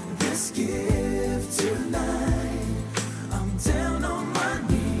give this gift tonight. I'm down on my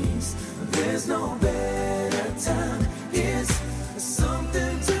knees, there's no better time. It's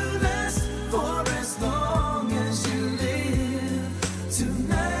something to last for as long as you live.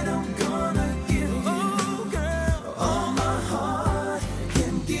 Tonight I'm gonna give you, girl, all my heart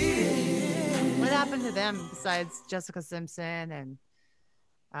can give. What happened to them besides Jessica Simpson and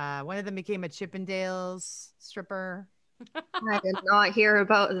one of them became a Chippendales stripper I did not hear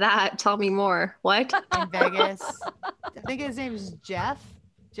about that. Tell me more. What? in Vegas? I think his name is Jeff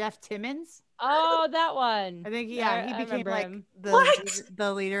Timmons. Oh, that one. I think he I became remember like him.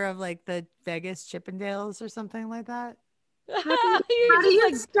 the leader of like the Vegas Chippendales or something like that. How do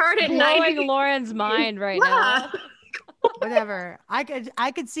you start at blowing 90? Lauren's mind right Yeah. Whatever. I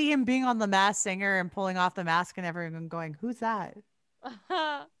could see him being on The Masked Singer and pulling off the mask and everyone going, "Who's that?"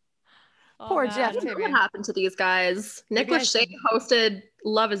 now. Oh, Poor man. Jeff I don't know what Timmons. happened to these guys? Nick guys- Lachey hosted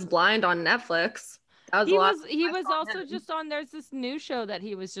Love is Blind on Netflix. That was He the last was time I saw also him. just on, there's this new show that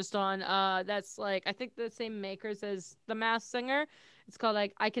he was just on, that's like, I think the same makers as The Masked Singer. It's called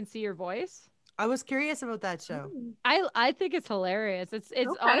like I Can See Your Voice. I was curious about that show. I think it's hilarious. It's Okay.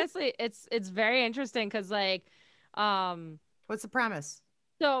 honestly it's very interesting because like What's the premise?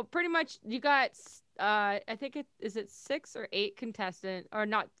 so pretty much you got I think it 6 or 8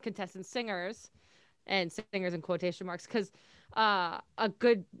 singers, and singers in quotation marks, because a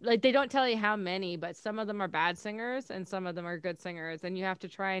good, like, they don't tell you how many, but some of them are bad singers and some of them are good singers, and you have to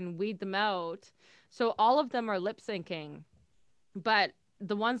try and weed them out. So all of them are lip syncing, but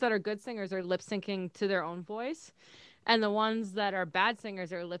the ones that are good singers are lip syncing to their own voice, and the ones that are bad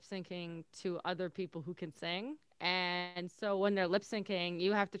singers are lip syncing to other people who can sing. And so when they're lip syncing,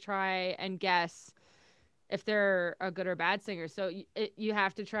 you have to try and guess if they're a good or bad singer. So you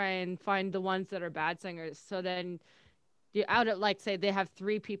have to try and find the ones that are bad singers. So then you out of, like, say they have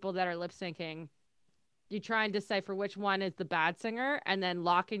 3 people that are lip syncing, you try and decipher which one is the bad singer and then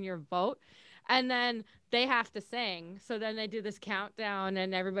lock in your vote. And then they have to sing. So then they do this countdown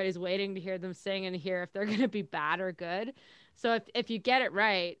and everybody's waiting to hear them sing and hear if they're going to be bad or good. So if you get it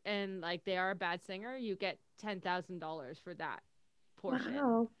right and like they are a bad singer, you get $10,000 for that portion.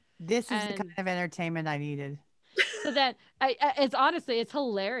 Wow. This is the And- kind of entertainment I needed. So then it's honestly, it's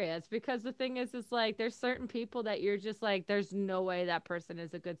hilarious because the thing is like there's certain people that you're just like, there's no way that person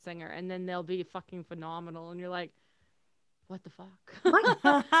is a good singer, and then they'll be fucking phenomenal and you're like, what the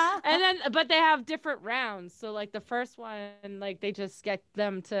fuck? And then but they have different rounds. So like the first one, like they just get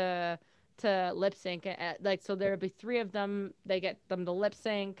them to lip sync, like, so there'll be 3 of them, they get them to lip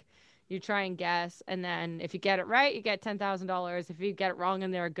sync, you try and guess, and then if you get it right you get $10,000. If you get it wrong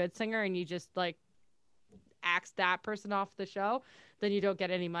and they're a good singer and you just like axe that person off the show, then you don't get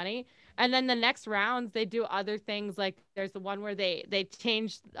any money. And then the next rounds they do other things, like there's the one where they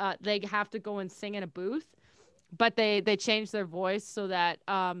change, they have to go and sing in a booth, but they change their voice so that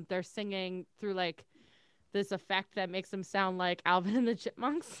they're singing through like this effect that makes them sound like Alvin and the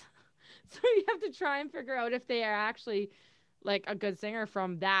Chipmunks. So you have to try and figure out if they are actually like a good singer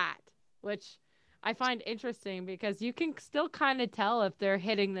from that, which I find interesting because you can still kind of tell if they're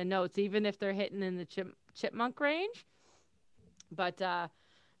hitting the notes, even if they're hitting in the chipmunk range. But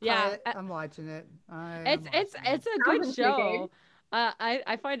yeah, I'm watching it. it's a good Sounds show.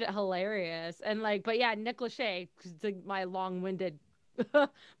 I find it hilarious, and like, but yeah, Nick Lachey, my long-winded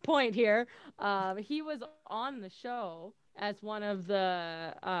point here. He was on the show as one of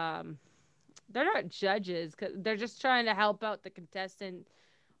the they're not judges, 'cause they're just trying to help out the contestant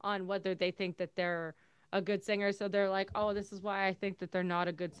on whether they think that they're a good singer. So they're like, oh, this is why I think that they're not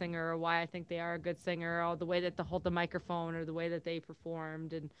a good singer, or why I think they are a good singer, or the way that they hold the microphone, or the way that they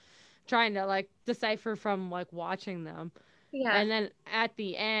performed, and trying to like decipher from like watching them. Yeah. And then at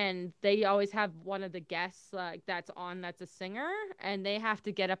the end, they always have one of the guests like that's a singer, and they have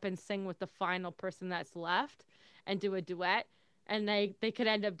to get up and sing with the final person that's left and do a duet. And they could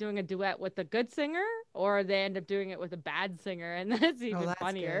end up doing a duet with a good singer, or they end up doing it with a bad singer, and that's even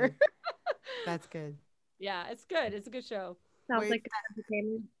funnier. Good. That's good. Yeah, it's good. It's a good show. Sounds Wait, like good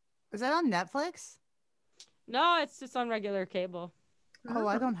entertainment. Is that on Netflix? No, it's just on regular cable. Oh,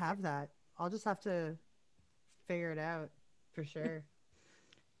 I don't have that. I'll just have to figure it out for sure.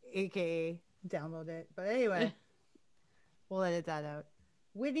 AKA download it. But anyway, we'll edit that out.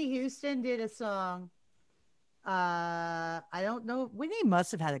 Whitney Houston did a song. I don't know. Whitney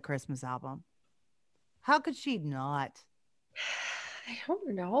must have had a Christmas album. How could she not? I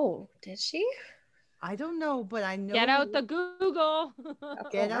don't know. Did she? I don't know, but I know. Get out the Google.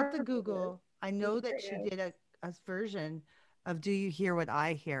 Get out the Google. I know that she did a version of "Do You Hear What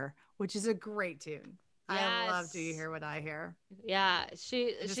I Hear," which is a great tune. I love "Do You Hear What I Hear." Yeah,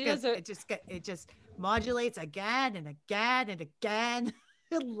 it just modulates again and again and again.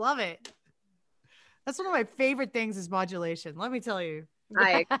 I love it. That's one of my favorite things is modulation. Let me tell you.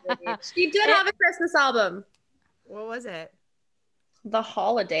 I agree. She did have a Christmas album. What was it? The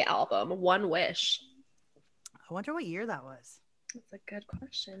holiday album, One Wish. I wonder what year that was. That's a good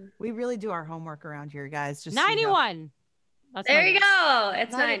question. We really do our homework around here, guys. Just 91. That's There my you guess. go.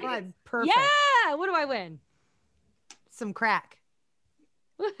 It's 90. 91. Perfect. Yeah. What do I win? Some crack.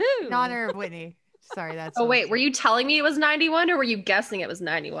 Woohoo. In honor of Whitney. Sorry, that's. Oh, wait. Were you telling me it was 91 or were you guessing it was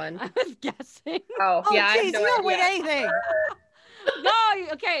 91? I was guessing. Oh, Oh, yeah. I have geez, no you don't win idea. anything. No,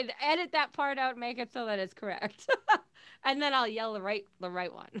 okay. Edit that part out. Make it so that it's correct, and then I'll yell the right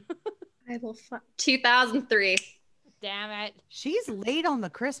one. I will 2003. Damn it. She's late on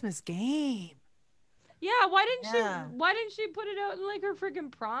the Christmas game. Yeah. Why Yeah. didn't she put it out in like her freaking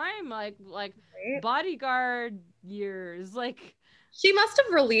prime, like Right? Bodyguard years, like. She must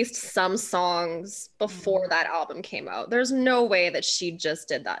have released some songs before that album came out. There's no way that she just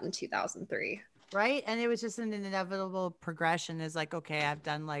did that in 2003. Right. And it was just an inevitable progression is like, okay, I've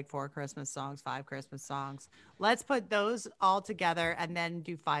done like 4 Christmas songs, 5 Christmas songs. Let's put those all together and then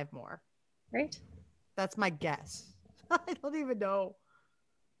do 5 more. Right? That's my guess. I don't even know.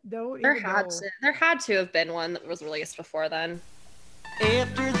 There had to have been one that was released before then.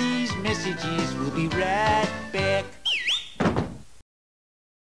 After these messages, we'll be right back.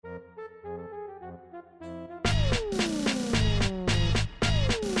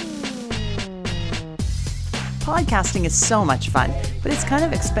 Podcasting is so much fun, but it's kind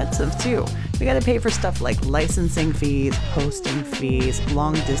of expensive too. We got to pay for stuff like licensing fees, hosting fees,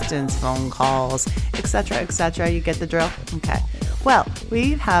 long distance phone calls, etc., etc. You get the drill? Okay. Well,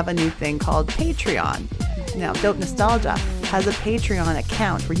 we have a new thing called Patreon. Now, Dope Nostalgia has a Patreon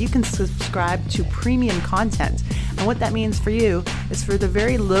account where you can subscribe to premium content. And what that means for you is for the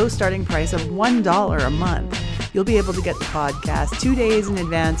very low starting price of $1 a month, you'll be able to get the podcast 2 days in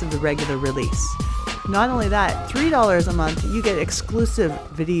advance of the regular release. Not only that, $3 a month, you get exclusive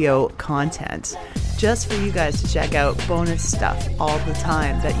video content just for you guys to check out bonus stuff all the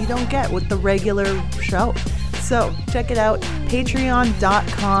time that you don't get with the regular show. So check it out,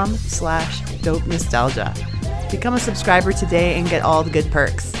 patreon.com/dope nostalgia. Become a subscriber today and get all the good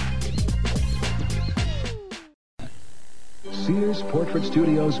perks. Sears Portrait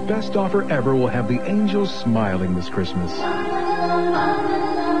Studios' best offer ever will have the angels smiling this Christmas.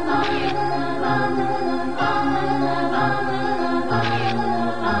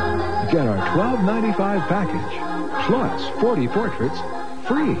 Get our $12.95 package, plus 40 portraits,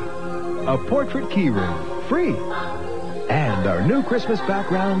 free. A portrait key ring, free. And our new Christmas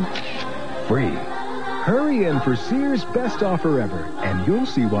background, free. Hurry in for Sears' best offer ever, and you'll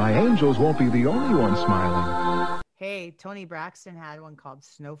see why angels won't be the only ones smiling. Hey, Toni Braxton had one called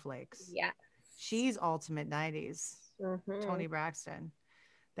Snowflakes. Yeah. She's ultimate 90s. Toni Braxton.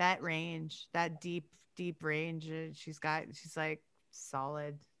 That range, that deep range, she's like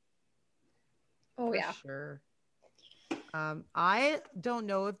solid. Oh For yeah. sure. I don't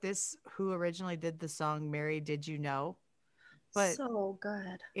know if who originally did the song Mary Did You Know, but So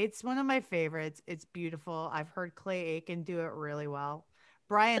good. it's one of my favorites. It's beautiful. I've heard Clay Aiken do it really well.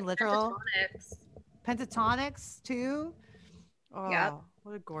 Brian Littrell, Pentatonics. Pentatonics too. Oh, Yep.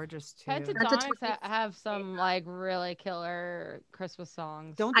 what a gorgeous tune. Pentatonics have some like really killer Christmas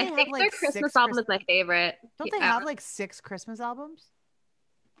songs. Don't they I have think like their Christmas six album is my favorite. Don't they Yeah. have like 6 Christmas albums?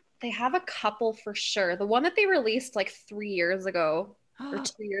 They have a couple for sure. The one that they released like 3 years ago or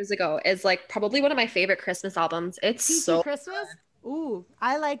 2 years ago is like probably one of my favorite Christmas albums. It's Peachy so Christmas. Ooh,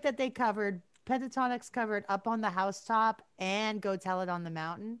 I like that they covered Pentatonics covered Up on the Housetop and Go Tell It on the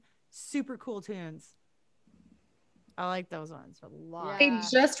Mountain. Super cool tunes. I like those ones a lot. They Yeah.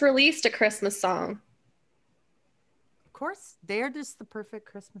 just released a Christmas song. Of course, they're just the perfect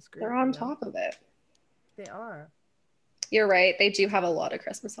Christmas group. They're on you know? top of it. They are. You're right. They do have a lot of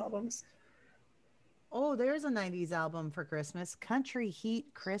Christmas albums. Oh, there's a 90s album for Christmas. Country Heat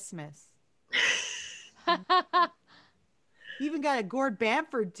Christmas. Even got a Gord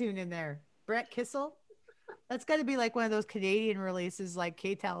Bamford tune in there. Brett Kissel. That's got to be like one of those Canadian releases like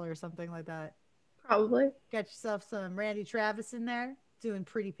K-Tel or something like that. Probably. Got yourself some Randy Travis in there doing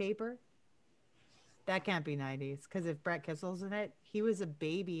Pretty Paper. That can't be 90s because if Brett Kissel's in it, he was a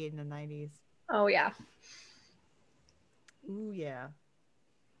baby in the 90s. Oh yeah. Ooh, yeah.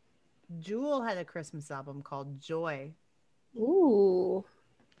 Jewel had a Christmas album called Joy. Ooh.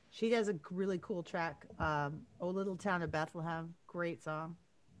 She does a really cool track. Oh Little Town of Bethlehem. Great song.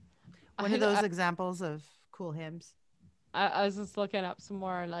 One of those examples of cool hymns. I was just looking up some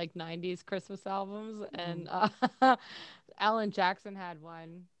more like 90s Christmas albums, and Alan Jackson had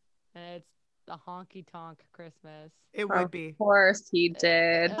one, and it's the Honky Tonk Christmas. It would be. Of course he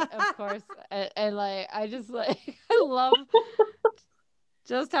did. Of course. And like, I just like, I love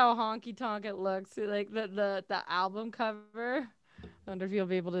just how honky tonk it looks. Like the album cover. I wonder if you'll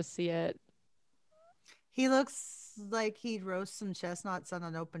be able to see it. He looks like he'd roast some chestnuts on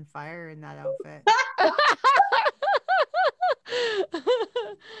an open fire in that outfit.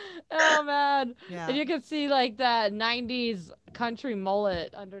 Oh man. Yeah. And you can see like that 90s country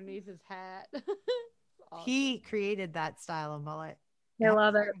mullet underneath his hat. Awesome. He created that style of mullet. I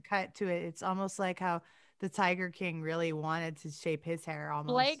love it. Cut to it. It's almost like how the Tiger King really wanted to shape his hair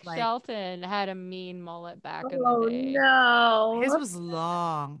almost. Blake like, Shelton had a mean mullet back in Oh the day. no. his was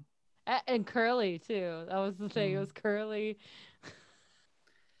long. And curly too. That was the thing. It was curly.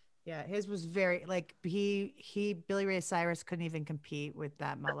 Yeah, his was very like Billy Ray Cyrus couldn't even compete with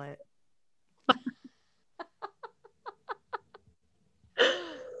that mullet.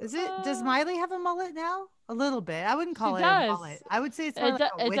 Does Miley have a mullet now? A little bit. I wouldn't call it a mullet. I would say it's more like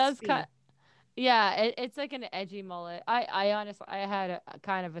a It does wispy. cut. Yeah, it's like an edgy mullet. I honestly I had a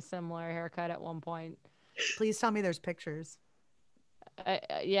kind of a similar haircut at one point. Please tell me there's pictures.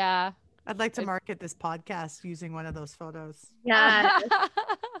 Yeah. I'd like to market this podcast using one of those photos. Yeah.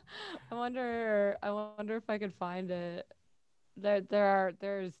 I wonder if I could find it.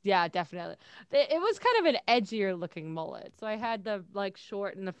 There's yeah, definitely. It was kind of an edgier looking mullet. So I had the like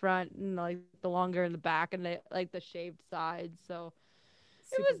short in the front and like the longer in the back and the shaved sides. So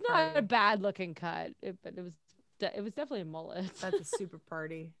it was not a bad looking cut, but it was definitely a mullet. That's a super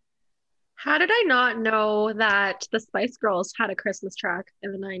party. How did I not know that the Spice Girls had a Christmas track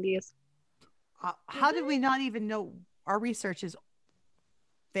in the 90s? How did we not even know? Our research is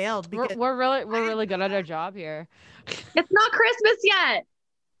failed because We're really good at our job here. It's not Christmas yet.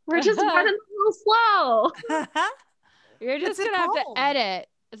 We're just running a little slow. You're just What's it gonna have to called? edit.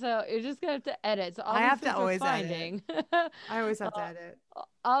 So you're just gonna have to edit. So all I these have to things we're always edit. finding, I always have to edit.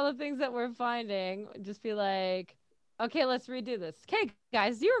 all the things that we're finding, just be like, okay, let's redo this. Okay,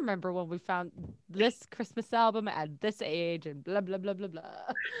 guys, do you remember when we found this Christmas album at this age and blah blah blah blah blah.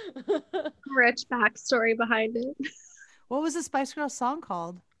 Rich backstory behind it. What was the Spice Girls song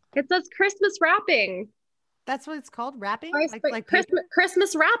called? It says Christmas wrapping. That's what it's called? Rapping? Like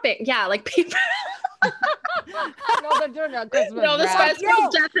Christmas wrapping. Yeah, like people. No, they're doing a Christmas. No, the wrap. Spice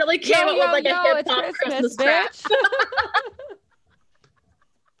Girls definitely came up with like a hip it's hop Christmas bitch. track.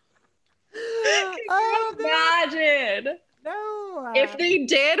 Oh, Imagine no. if they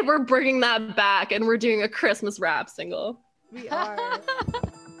did. We're bringing that back, and we're doing a Christmas rap single. We are.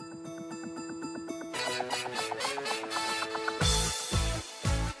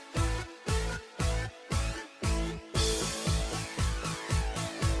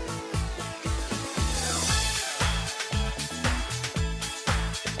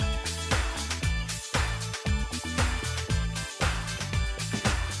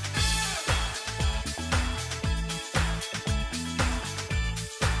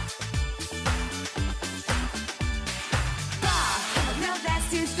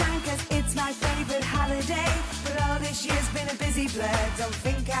 blood. Don't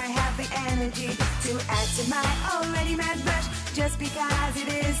think I have the energy to add to my already mad rush. Just because it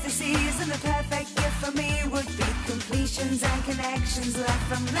is the season, the perfect gift for me would be completions and connections left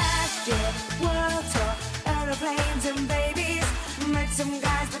from last year. World tour, aeroplanes and babies. Met some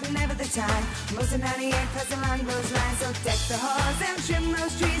guys, but never the time. Most of 98 plus along those lines. So deck the halls and trim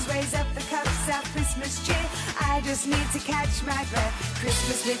those trees. Raise up the cups of Christmas cheer. I just need to catch my breath.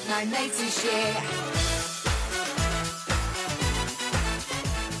 Christmas with my mates and share.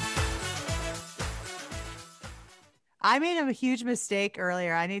 I made a huge mistake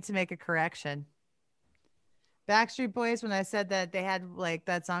earlier. I need to make a correction. Backstreet Boys, when I said that they had like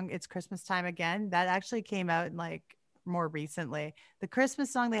that song, It's Christmas Time Again, that actually came out in like more recently. The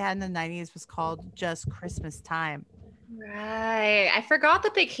Christmas song they had in the 90s was called Just Christmas Time. Right. I forgot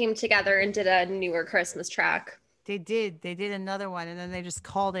that they came together and did a newer Christmas track. They did another one, and then they just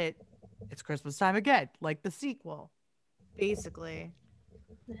called it It's Christmas Time Again, like the sequel, basically.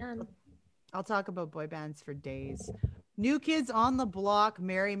 Man. I'll talk about boy bands for days. New Kids on the Block,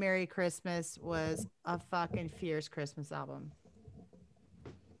 Merry Merry Christmas was a fucking fierce Christmas album.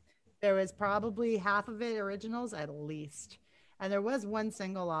 There was probably half of it originals at least. And there was one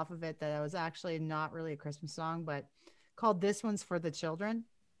single off of it that was actually not really a Christmas song, but called This One's for the Children.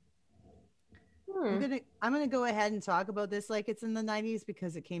 I'm gonna go ahead and talk about this like it's in the 90s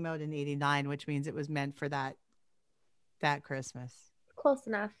because it came out in 89, which means it was meant for that Christmas. Close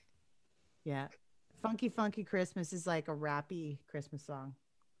enough. Yeah. Funky Funky Christmas is like a rappy Christmas song.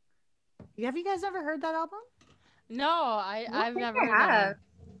 Have you guys ever heard that album? No, I've never heard have. that.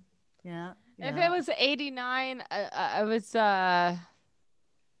 Yeah. If it was 89, I was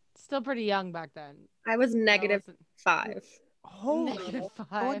still pretty young back then. I was I negative wasn't- 5. Holy, -5.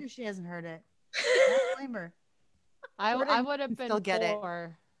 I wonder if she hasn't heard it. Don't blame her. I Jordan would have can been still get it.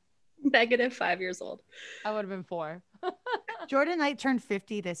 4. Negative 5 years old. I would have been 4. Jordan Knight turned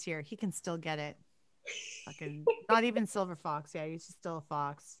 50 this year. He can still get it. Fucking not even Silver Fox. Yeah, he's still a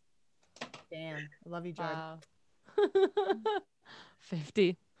fox. Damn. I love you, Jordan. Wow.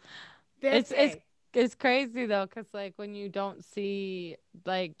 50. 50. It's crazy though, because like when you don't see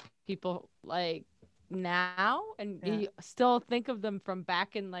like people like now and Yeah. you still think of them from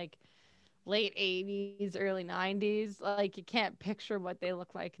back in like late 80s, early 90s, like you can't picture what they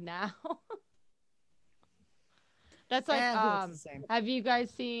look like now. That's like Yeah, he looks the same. have you guys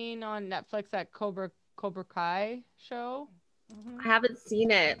seen on Netflix that Cobra Kai show? I haven't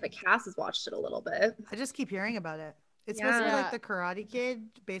seen it, but Cass has watched it a little bit. I just keep hearing about it. It's supposed to be Yeah. like the Karate Kid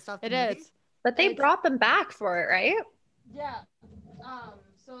based off the It movie. is. But they It's- brought them back for it, right? Yeah.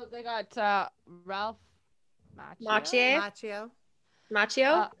 So they got Ralph Macchio. Machio.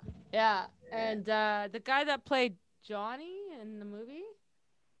 Machio? Yeah, and the guy that played Johnny in the movie,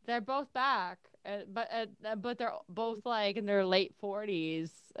 they're both back, but they're both like in their late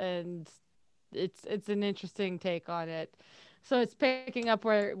 40s, and it's an interesting take on it. So it's picking up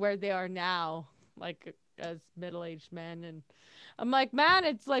where they are now, like as middle-aged men, and I'm like, man,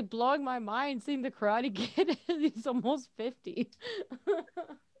 it's like blowing my mind seeing the Karate Kid. He's almost 50.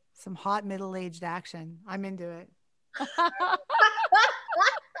 Some hot middle-aged action. I'm into it.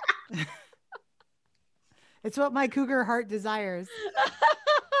 It's what my cougar heart desires.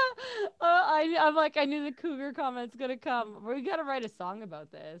 I'm like, I knew the cougar comment's gonna come. We gotta write a song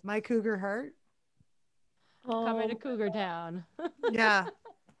about this. My cougar heart. Coming to Cougar Town. Yeah.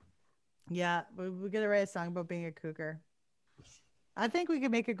 Yeah. We're going to write a song about being a cougar. I think we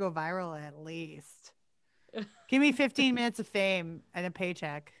could make it go viral at least. Give me 15 minutes of fame and a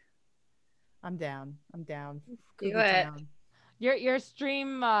paycheck. I'm down. Do Cougar it. Town. Your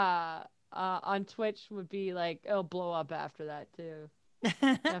stream on Twitch would be like, it'll blow up after that too.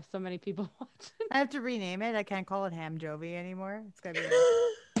 I have so many people watching. I have to rename it. I can't call it Ham Jovi anymore. It's got to be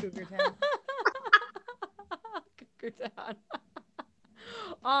like Cougar Town. Cougar Town.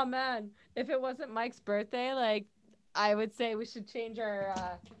 Oh man, if it wasn't Mike's birthday, like I would say we should change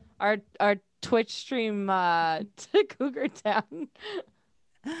our Twitch stream to Cougar Town.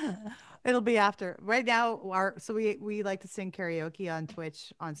 It'll be after. Right now, we like to sing karaoke on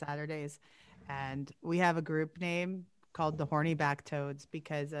Twitch on Saturdays, and we have a group name called the Horny Back Toads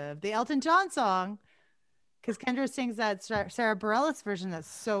because of the Elton John song. Because Kendra sings that Sarah Bareilles version that's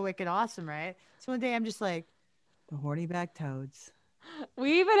so wicked awesome, right? So one day I'm just like, the Horny Back Toads.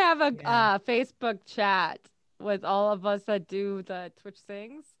 We even have a Yeah. Facebook chat with all of us that do the Twitch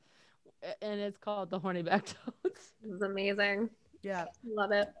things, and it's called the Horny Back Toads. This is amazing. Yeah,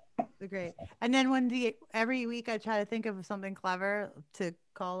 Love it. they're great. And then every week I try to think of something clever to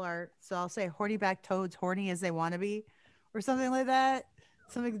call so I'll say Horny Back Toads, horny as they want to be, or something like that.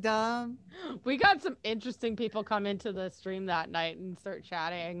 Something dumb. We got some interesting people come into the stream that night and start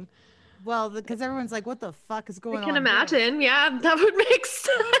chatting. Well, because everyone's like, "What the fuck is going I on?" can here?" imagine. Yeah, that would make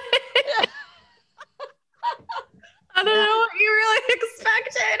sense. I don't know what you really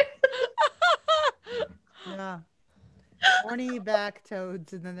expected. Yeah. Horny back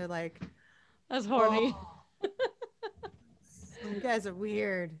toads, and then they're like, That's horny. "Oh, you guys are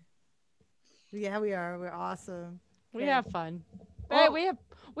weird." Yeah, we are. We're awesome. We Okay. have fun. Oh. Hey,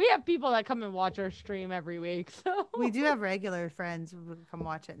 we have people that come and watch our stream every week. So We do have regular friends who come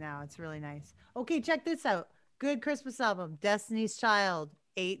watch it now. It's really nice. Okay, check this out. Good Christmas album, Destiny's Child,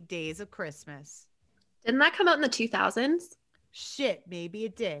 8 Days of Christmas. Didn't that come out in the 2000s? Shit, maybe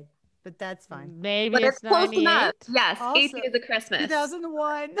it did, but that's fine. maybe But it's close 98. enough. Yes, 8 Also, Days of Christmas.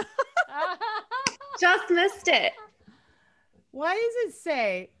 2001. Just missed it. Why does it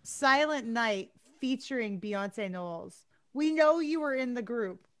say Silent Night featuring Beyonce Knowles? We know you were in the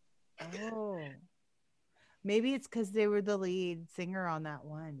group. Oh. Maybe it's because they were the lead singer on that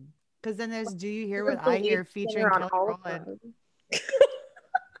one. Because then there's Do You Hear What I Hear featuring on Kelly all of Rowland. them.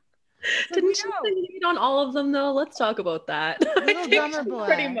 So Didn't we she know. sing lead on all of them though? Let's talk about that. I Little think Drummer she Boy.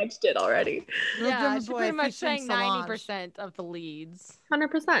 pretty much did already. Little Yeah, Drummer she Boy pretty much featuring sang Solange. 90% of the leads.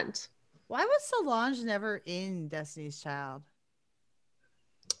 100%. Why was Solange never in Destiny's Child?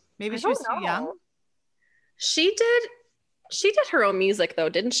 Maybe I she was don't too young. know. She did her own music though,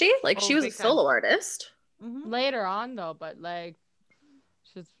 didn't she? Like Oh, she was a big time. solo artist. Mhm. Later on though, but like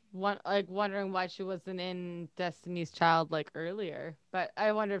she's wondering why she wasn't in Destiny's Child like earlier. But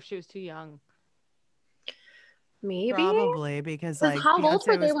I wonder if she was too young. Maybe. Probably because 'Cause like how old Beyonce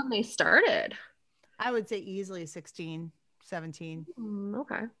were they was, when they started? I would say easily 16, 17.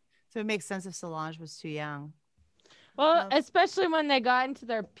 Okay. So it makes sense if Solange was too young. Well, Um, especially when they got into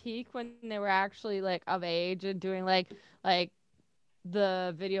their peak when they were actually like of age and doing like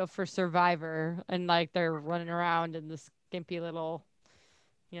the video for Survivor and like they're running around in the skimpy little,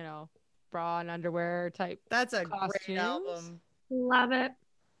 bra and underwear type. That's a Costumes. great album. Love it.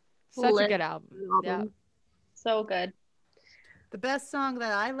 Such a Lit good album. Yeah. album. So good. The best song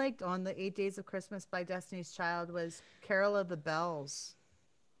that I liked on the 8 Days of Christmas by Destiny's Child was Carol of the Bells.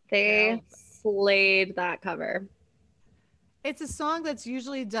 They slayed that cover. It's a song that's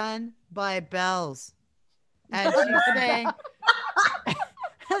usually done by bells. And she sang,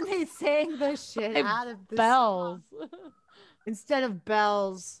 and they sang the shit Hey, out of the Bells. instead of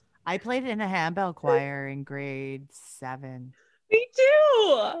bells. I played in a handbell choir in grade 7. Me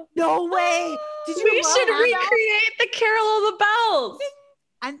too. No way! Did you We love should handbell? recreate the Carol of the Bells.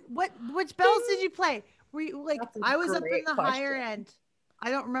 And which bells did you play? Were you like That's a I was up in great the higher question. end. I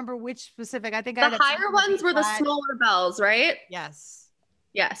don't remember which specific. I think I The had a higher ones were the flat- smaller bells, right? Yes.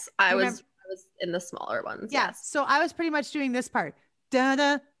 Yes, I You was. remember- I was in the smaller ones. Yes. Yes. So I was pretty much doing this part. Da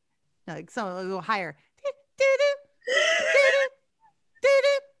da. No, like so a little higher. Do-do,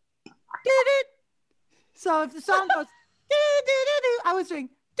 do-do, do-do. So if the song goes do-do-do-do, I was doing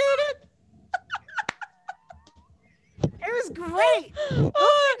do-do. It was great. Those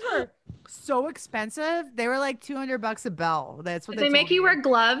things were so expensive. They were like $200 a bell. That's what Did they make told you me. wear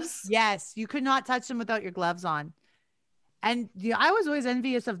gloves? Yes, you could not touch them without your gloves on. And I was always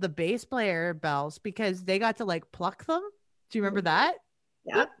envious of the bass player bells because they got to like pluck them. Do you remember that?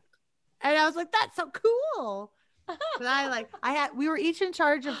 Yeah. And I was like, that's so cool. But we were each in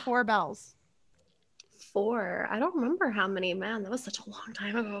charge of 4 bells. 4. I don't remember how many. Man, that was such a long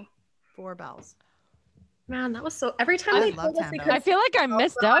time ago. 4 bells. Man, that was so. Every time I they loved told us they handbells. could I feel like I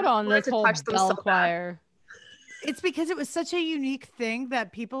missed out on wanted this to whole touch them bell so bad. choir. It's because it was such a unique thing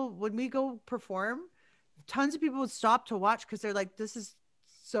that people, when we go perform, tons of people would stop to watch because they're like, this is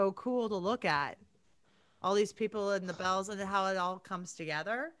so cool to look at. All these people and the bells and how it all comes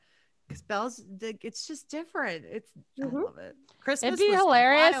together. Because bells, it's just different. I love it. Christmas It'd be was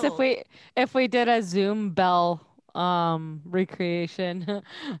hilarious wild. if we did a Zoom bell recreation.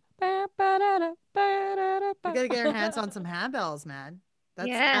 We gotta get our hands on some handbells, man. That's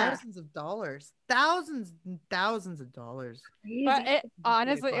Yeah. thousands of dollars. Thousands and thousands of dollars. But it pretty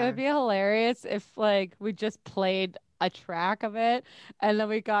honestly, it fun. would be hilarious if like we just played a track of it and then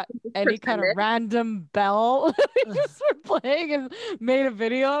we got any kind of pretended. random bell we just were playing and made a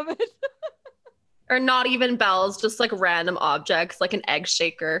video of it. Or not even bells, just like random objects, like an egg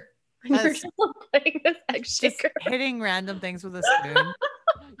shaker. And you're That's- just playing this egg Just shaker. hitting random things with a spoon.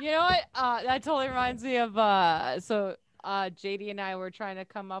 You know what? That totally reminds me of JD and I were trying to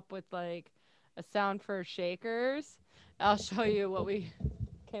come up with like a sound for shakers. I'll show you what we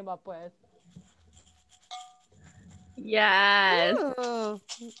came up with. Yes. Ooh.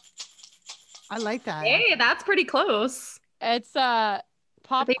 I like that. Hey, that's pretty close. It's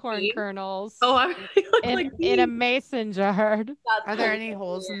popcorn mean? kernels Oh, I look in, like in a beans. mason jar. That's Are there any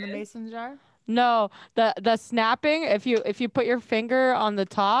holes in the hilarious. mason jar? No, the snapping, if you put your finger on the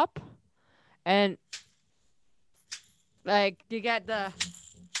top and like you get the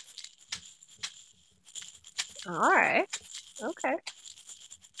All right. Okay.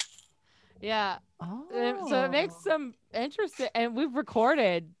 yeah. Oh. So it makes some interesting, and we've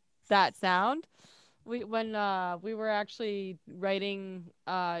recorded that sound. When we were actually writing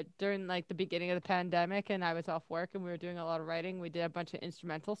during like the beginning of the pandemic, and I was off work and we were doing a lot of writing. We did a bunch of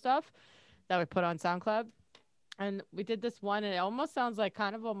instrumental stuff that we put on SoundCloud, and we did this one, and it almost sounds like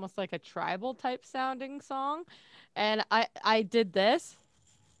kind of almost like a tribal type sounding song, and I did this.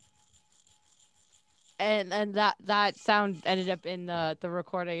 And that sound ended up in the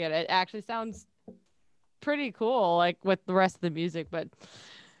recording, and it actually sounds pretty cool, like with the rest of the music. But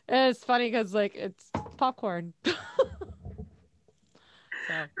it's funny because like it's popcorn. So,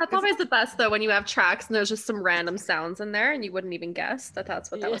 That's always the best though when you have tracks and there's just some random sounds in there and you wouldn't even guess that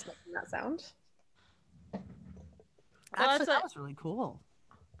that's what that Yeah. was making that sound. Actually, that's that was really cool.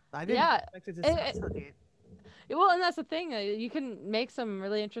 I didn't Yeah, expect it to sound it- so neat. well, and that's the thing. You can make some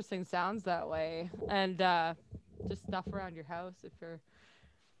really interesting sounds that way, and just stuff around your house if you're,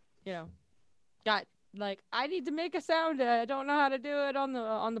 got like I need to make a sound. I don't know how to do it on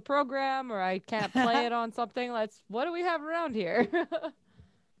the program, or I can't play it on something. What do we have around here?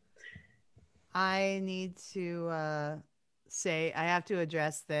 I need to say I have to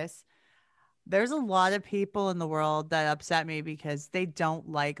address this. There's a lot of people in the world that upset me because they don't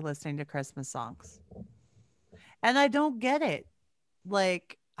like listening to Christmas songs. And I don't get it.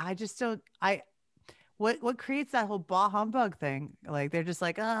 Like I just don't what creates that whole bah humbug thing? Like they're just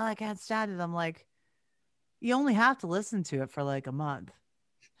like, "Oh, I can't stand it." I'm like, "You only have to listen to it for like a month."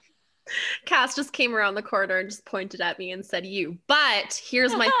 Cass just came around the corner and just pointed at me and said, "You." But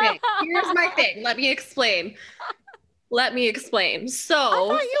here's my thing. Here's my thing. Let me explain. I So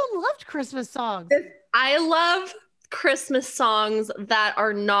thought you loved Christmas songs. I love Christmas songs that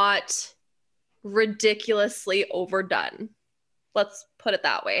are not ridiculously overdone. Let's put it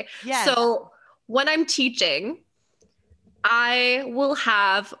that way. Yes. So when I'm teaching, I will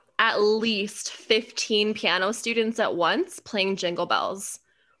have at least 15 piano students at once playing Jingle Bells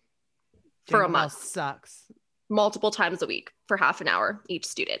for a Jingle Bell month, sucks. multiple times a week for half an hour each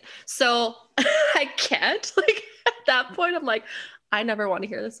student. So I can't, like, at that point, I'm like, I never want to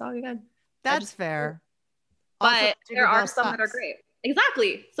hear this song again. That's just- fair. Also, But Jingle there are Bell some that are sucks. great.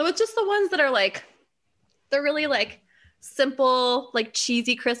 Exactly. So it's just the ones that are like, they're really like simple, like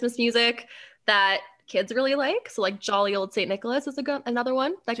cheesy Christmas music that kids really like. So like Jolly Old St. Nicholas is another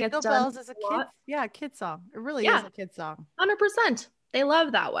one that Jingle gets done Bells is a kid song. It really Yeah. is a kid song. 100%. They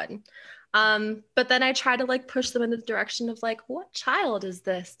love that one. But then I try to like push them in the direction of like, what child is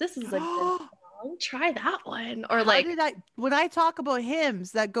this? This is a good song. Try that one. Or like, When I talk about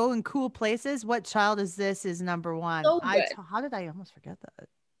hymns that go in cool places, what child is this is number one. So good. How did I almost forget that?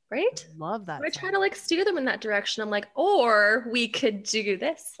 right? Love that. I try song. to like steer them in that direction. I'm like, or we could do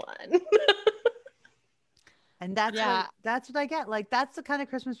this one. And that's Yeah. that's what I get. Like that's the kind of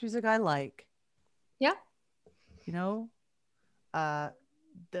Christmas music I like. Yeah. You know, that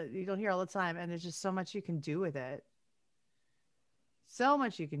you don't hear all the time, and there's just so much you can do with it. So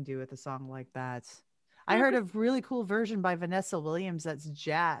much you can do with a song like that. I heard a really cool version by Vanessa Williams that's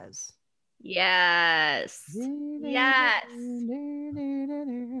jazz. Yes. Yes.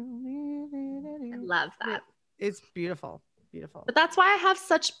 I love that. It's beautiful. Beautiful. But that's why I have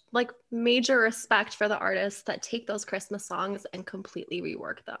such like major respect for the artists that take those Christmas songs and completely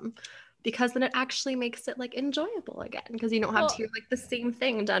rework them, because then it actually makes it like enjoyable again, because you don't have to hear like the same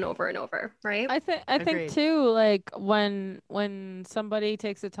thing done over and over, right? I think Agreed. too, like when somebody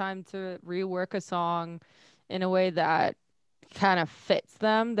takes the time to rework a song in a way that kind of fits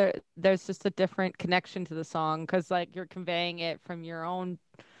them, there's just a different connection to the song, because like you're conveying it from your own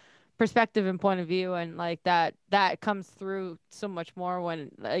perspective and point of view, and like that comes through so much more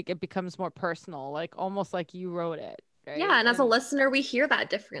when like it becomes more personal, like almost like you wrote it, right? Yeah, and as a listener, we hear that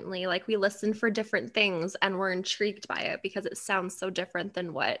differently. Like we listen for different things and we're intrigued by it because it sounds so different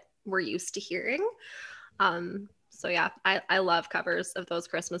than what we're used to hearing. So yeah, I love covers of those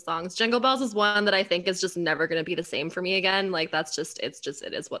Christmas songs. Jingle Bells is one that I think is just never going to be the same for me again. Like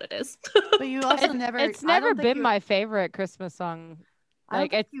it is what it is. But you also never. It's I never don't think been you- my favorite Christmas song. I don't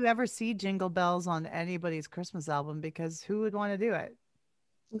Like think you ever see Jingle Bells on anybody's Christmas album, because who would want to do it?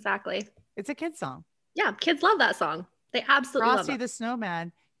 Exactly. It's a kid song. Yeah, kids love that song. They absolutely Frosty love it. the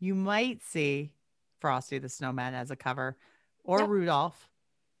Snowman. You might see Frosty the Snowman as a cover, or Yep. Rudolph,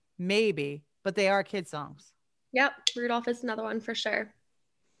 maybe, but they are kid songs. Yep, Rudolph is another one for sure.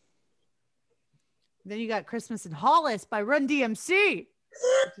 Then you got Christmas in Hollis by Run DMC.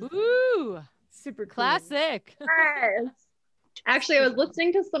 Ooh, Super cool. classic. Yes. Actually, I was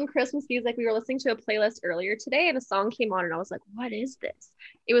listening to some Christmas music. We were listening to a playlist earlier today, and a song came on, and I was like, "What is this?"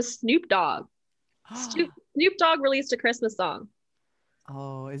 It was Snoop Dogg. Snoop Dogg released a Christmas song.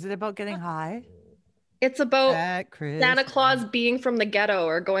 Oh, is it about getting high? It's about At Santa Claus being from the ghetto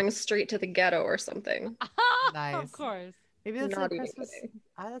or going straight to the ghetto or something. Nice. Of course. Maybe that's Not like even Christmas. kidding.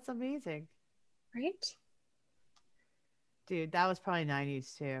 That's amazing. Right? Dude, that was probably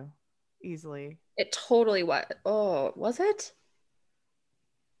 90s too. Easily. It totally was. Oh, was it?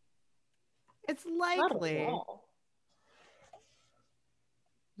 It's I don't likely. know.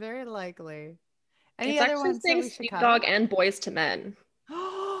 Very likely. Any It's other actually ones that saying we should Snoop cover? Dogg and Boys to Men.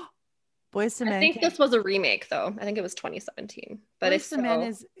 Boys to Men. I think this was a remake though. I think it was 2017. But Boys it's to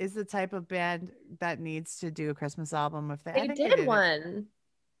Men is the type of band that needs to do a Christmas album. If I they think did it. one.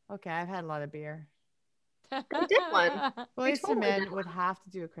 Okay, I've had a lot of beer. They did one. Boys to totally Men did would have to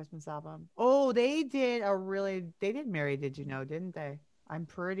do a Christmas album. Oh, they did Mary, did you know, didn't they? I'm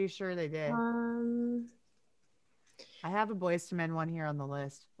pretty sure they did. I have a Boys to Men one here on the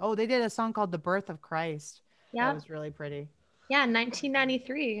list. Oh, they did a song called The Birth of Christ. Yeah. That was really pretty. Yeah,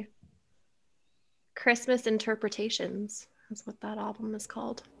 1993. Christmas Interpretations. That's what that album is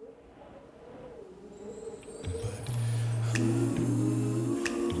called.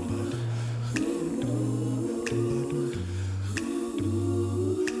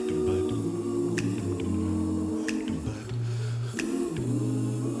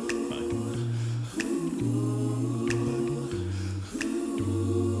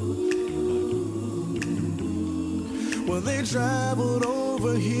 Well, they traveled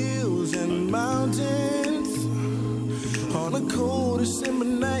over hills and mountains on a cold December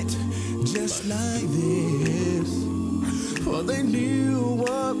night, just like this. For they knew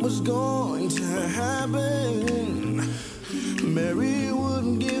what was going to happen. Mary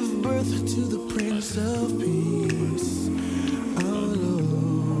would give birth to the Prince of Peace, our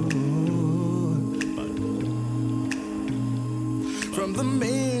Lord. From the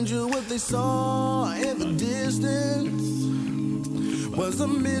manger, what they saw in the distance was a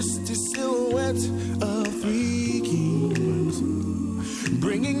misty silhouette of three kings,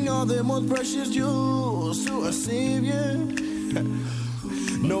 bringing all their most precious jewels to our Savior,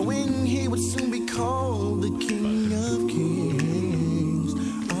 knowing he would soon be called the King of Kings,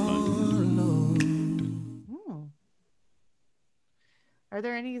 our Lord. Are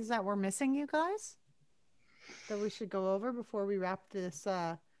there any that we're missing, you guys, that we should go over before we wrap this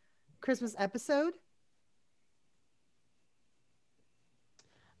Christmas episode?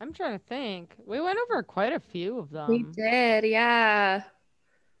 I'm trying to think. We went over quite a few of them. We did, yeah.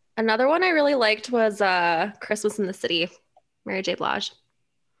 Another one I really liked was Christmas in the City, Mary J. Blige.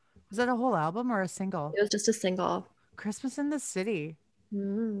 Was that a whole album or a single? It was just a single. Christmas in the City.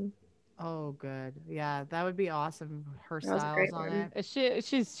 Mm. Oh, good. Yeah, that would be awesome. Her That was a styles great on one. it.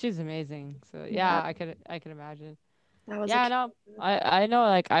 She's amazing. So Yeah. I could imagine. That was Yeah, a no, I know,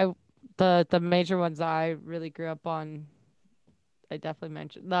 like the major ones I really grew up on. I definitely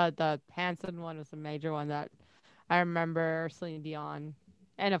mentioned the Hanson one was a major one that I remember. Celine Dion,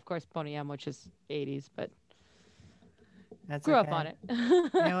 and of course Boney M, which is 80s, but That's grew up okay. on it. You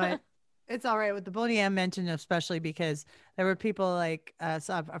know what? It's all right with the Boney M mention, especially because there were people like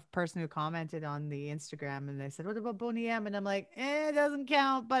so a person who commented on the Instagram and they said, "What about Boney M?" And I'm like, it doesn't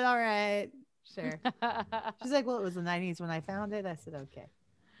count, but all right, sure. She's like, "Well, it was the 90s when I found it." I said, "Okay."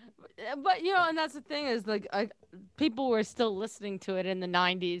 But you know, and that's the thing is like people were still listening to it in the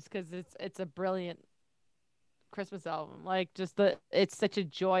 90s because it's a brilliant Christmas album. Like it's such a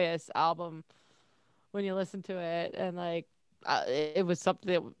joyous album when you listen to it, and like it was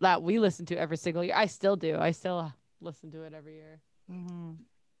something that we listened to every single year. I still do. I still listen to it every year. Mm-hmm.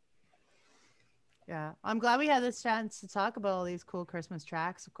 Yeah, I'm glad we had this chance to talk about all these cool Christmas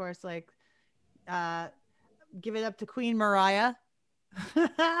tracks. Of course, like give it up to Queen Mariah.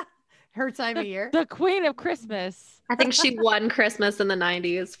 Her time of year. The Queen of Christmas. I think she won Christmas in the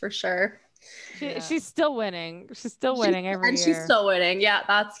 90s for sure. She's still winning. She's still winning every and year. she's still winning. Yeah,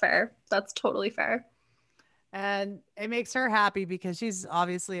 that's fair. That's totally fair. And it makes her happy because she's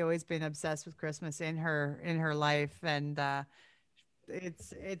obviously always been obsessed with Christmas in her life, and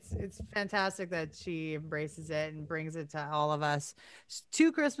it's fantastic that she embraces it and brings it to all of us.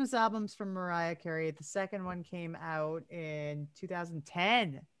 2 Christmas albums from Mariah Carey. The second one came out in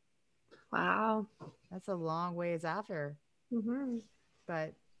 2010. Wow. That's a long ways after. Mm-hmm.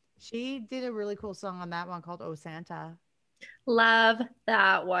 But she did a really cool song on that one called "Oh Santa." Love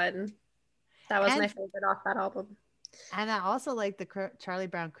that one. That was And- my favorite off that album. And I also like the Charlie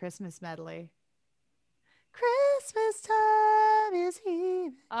Brown Christmas medley. Christmas time is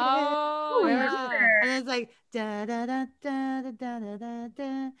here. Oh, And it's like da da da da da da da da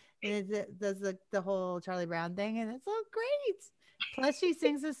da. And it does the whole Charlie Brown thing, and it's so great. Plus, she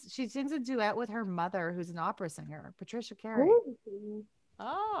sings a duet with her mother, who's an opera singer, Patricia Carey,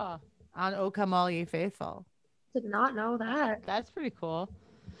 Oh, on "O Come All Ye Faithful." Did not know that. that's pretty cool.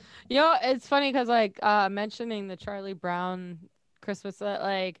 You know, it's funny because like mentioning the Charlie Brown Christmas,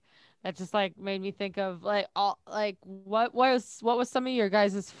 that just like made me think of like all like what was some of your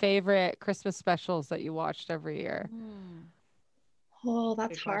guys' favorite Christmas specials that you watched every year? Oh,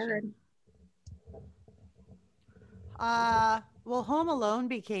 that's Good question. hard. Well, Home Alone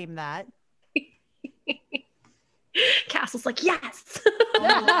became that. Castle's like, yes.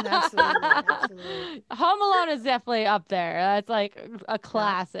 Home Alone, absolutely. Home Alone is definitely up there. That's like a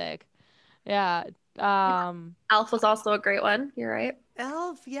classic. Yeah. Elf was also a great one. You're right.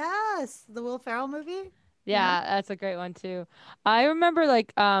 Elf, yes, the Will Ferrell movie. Yeah, that's a great one too. I remember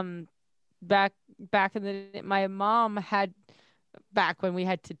like back in the my mom had back when we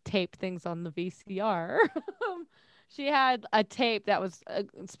had to tape things on the VCR. She had a tape that was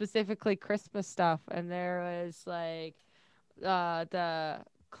specifically Christmas stuff, and there was like the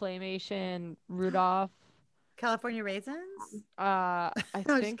claymation Rudolph. California Raisins. I just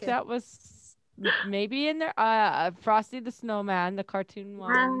think kidding. that was maybe in there. Frosty the Snowman, the cartoon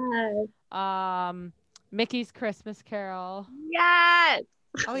one. Yes. Mickey's Christmas Carol. Yes.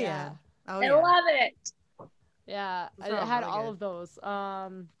 Oh yeah. Oh I yeah. love it. Yeah, Those are I all had really all good. of those.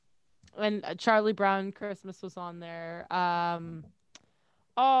 And Charlie Brown Christmas was on there. What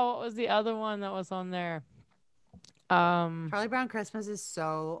was the other one that was on there? Charlie Brown Christmas is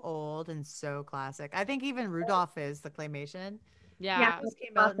so old and so classic. I think even Rudolph is the claymation. Yeah. Those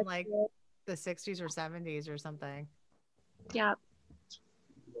came out in like the 60s or 70s or something. Yeah.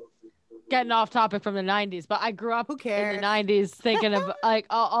 Getting off topic from the 90s, but I grew up Who in cares? the 90s thinking of like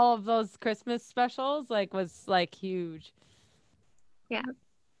all of those Christmas specials was like huge.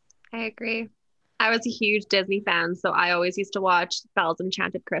 I agree. I was a huge Disney fan, so I always used to watch Belle's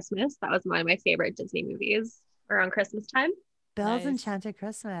Enchanted Christmas. That was one of my favorite Disney movies around Christmas time. Belle's Nice. Enchanted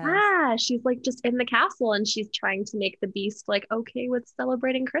Christmas. Ah, she's like just in the castle and she's trying to make the beast like okay with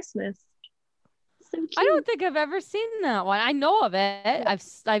celebrating Christmas. So cute. I don't think I've ever seen that one. I know of it.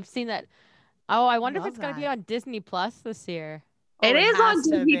 I've seen that. Oh, I wonder if Love it's gonna be that. on Disney Plus this year. It is on has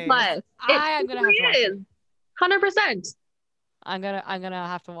to Disney be. Plus. It I'm gonna have to watch it. is. 100%. I'm gonna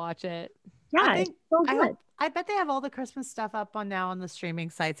have to watch it. Yeah, I it's think so I good. hope, I bet they have all the Christmas stuff up on the streaming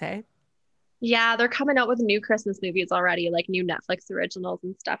sites, hey? Yeah, they're coming out with new Christmas movies already, like new Netflix originals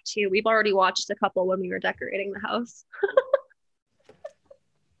and stuff too. We've already watched a couple when we were decorating the house.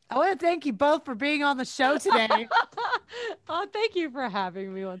 I want to thank you both for being on the show today. Oh, thank you for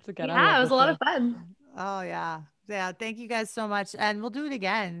having me once again. I Yeah, love it was the a lot show. of fun. Oh yeah. Yeah, thank you guys so much. And we'll do it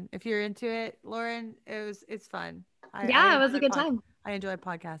again. If you're into it, Lauren, it's fun. Yeah, it was a enjoy good time. I enjoy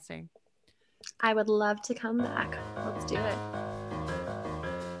podcasting. I would love to come back. Let's do it.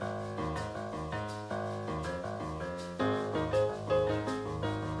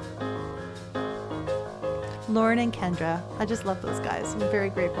 Lauren and Kendra, I just love those guys. I'm very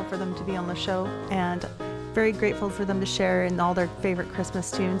grateful for them to be on the show and very grateful for them to share in all their favorite Christmas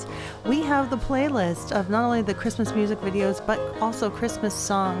tunes. We have the playlist of not only the Christmas music videos, but also Christmas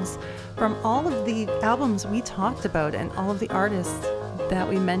songs from all of the albums we talked about and all of the artists that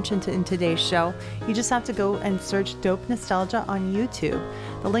we mentioned in today's show. You just have to go and search Dope Nostalgia on YouTube.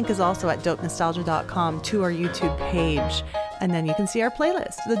 The link is also at dopenostalgia.com to our YouTube page. And then you can see our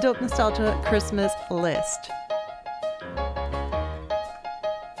playlist, the Dope Nostalgia Christmas list.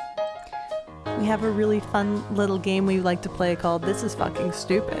 We have a really fun little game we like to play called This Is Fucking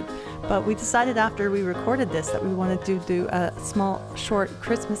Stupid. But we decided after we recorded this that we wanted to do a small, short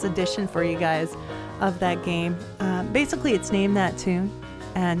Christmas edition for you guys of that game. Basically, it's Name That Tune,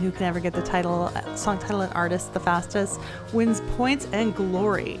 and who can ever get the title, song title and artist the fastest wins points and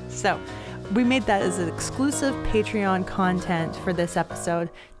glory. So we made that as an exclusive Patreon content for this episode.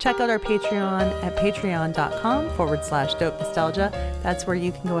 Check out our Patreon at patreon.com/dope nostalgia. That's where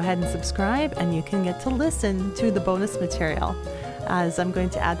you can go ahead and subscribe and you can get to listen to the bonus material. As I'm going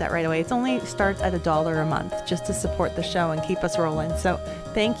to add that right away. It only starts at $1 a month just to support the show and keep us rolling. So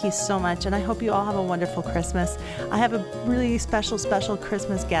thank you so much. And I hope you all have a wonderful Christmas. I have a really special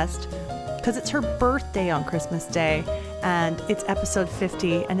Christmas guest because it's her birthday on Christmas Day. And it's episode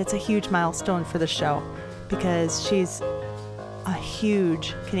 50, and it's a huge milestone for the show because she's a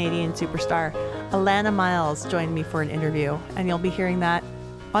huge Canadian superstar. Alana Miles joined me for an interview, and you'll be hearing that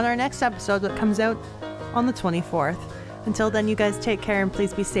on our next episode that comes out on the 24th. Until then, you guys take care and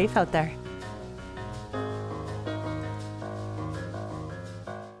please be safe out there.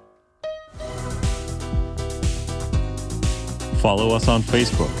 Follow us on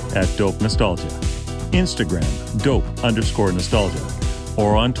Facebook at Dope Nostalgia, Instagram Dope_Nostalgia,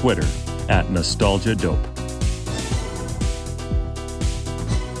 or on Twitter at Nostalgia Dope.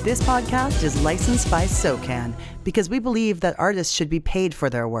 This podcast is licensed by SOCAN because we believe that artists should be paid for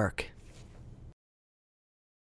their work.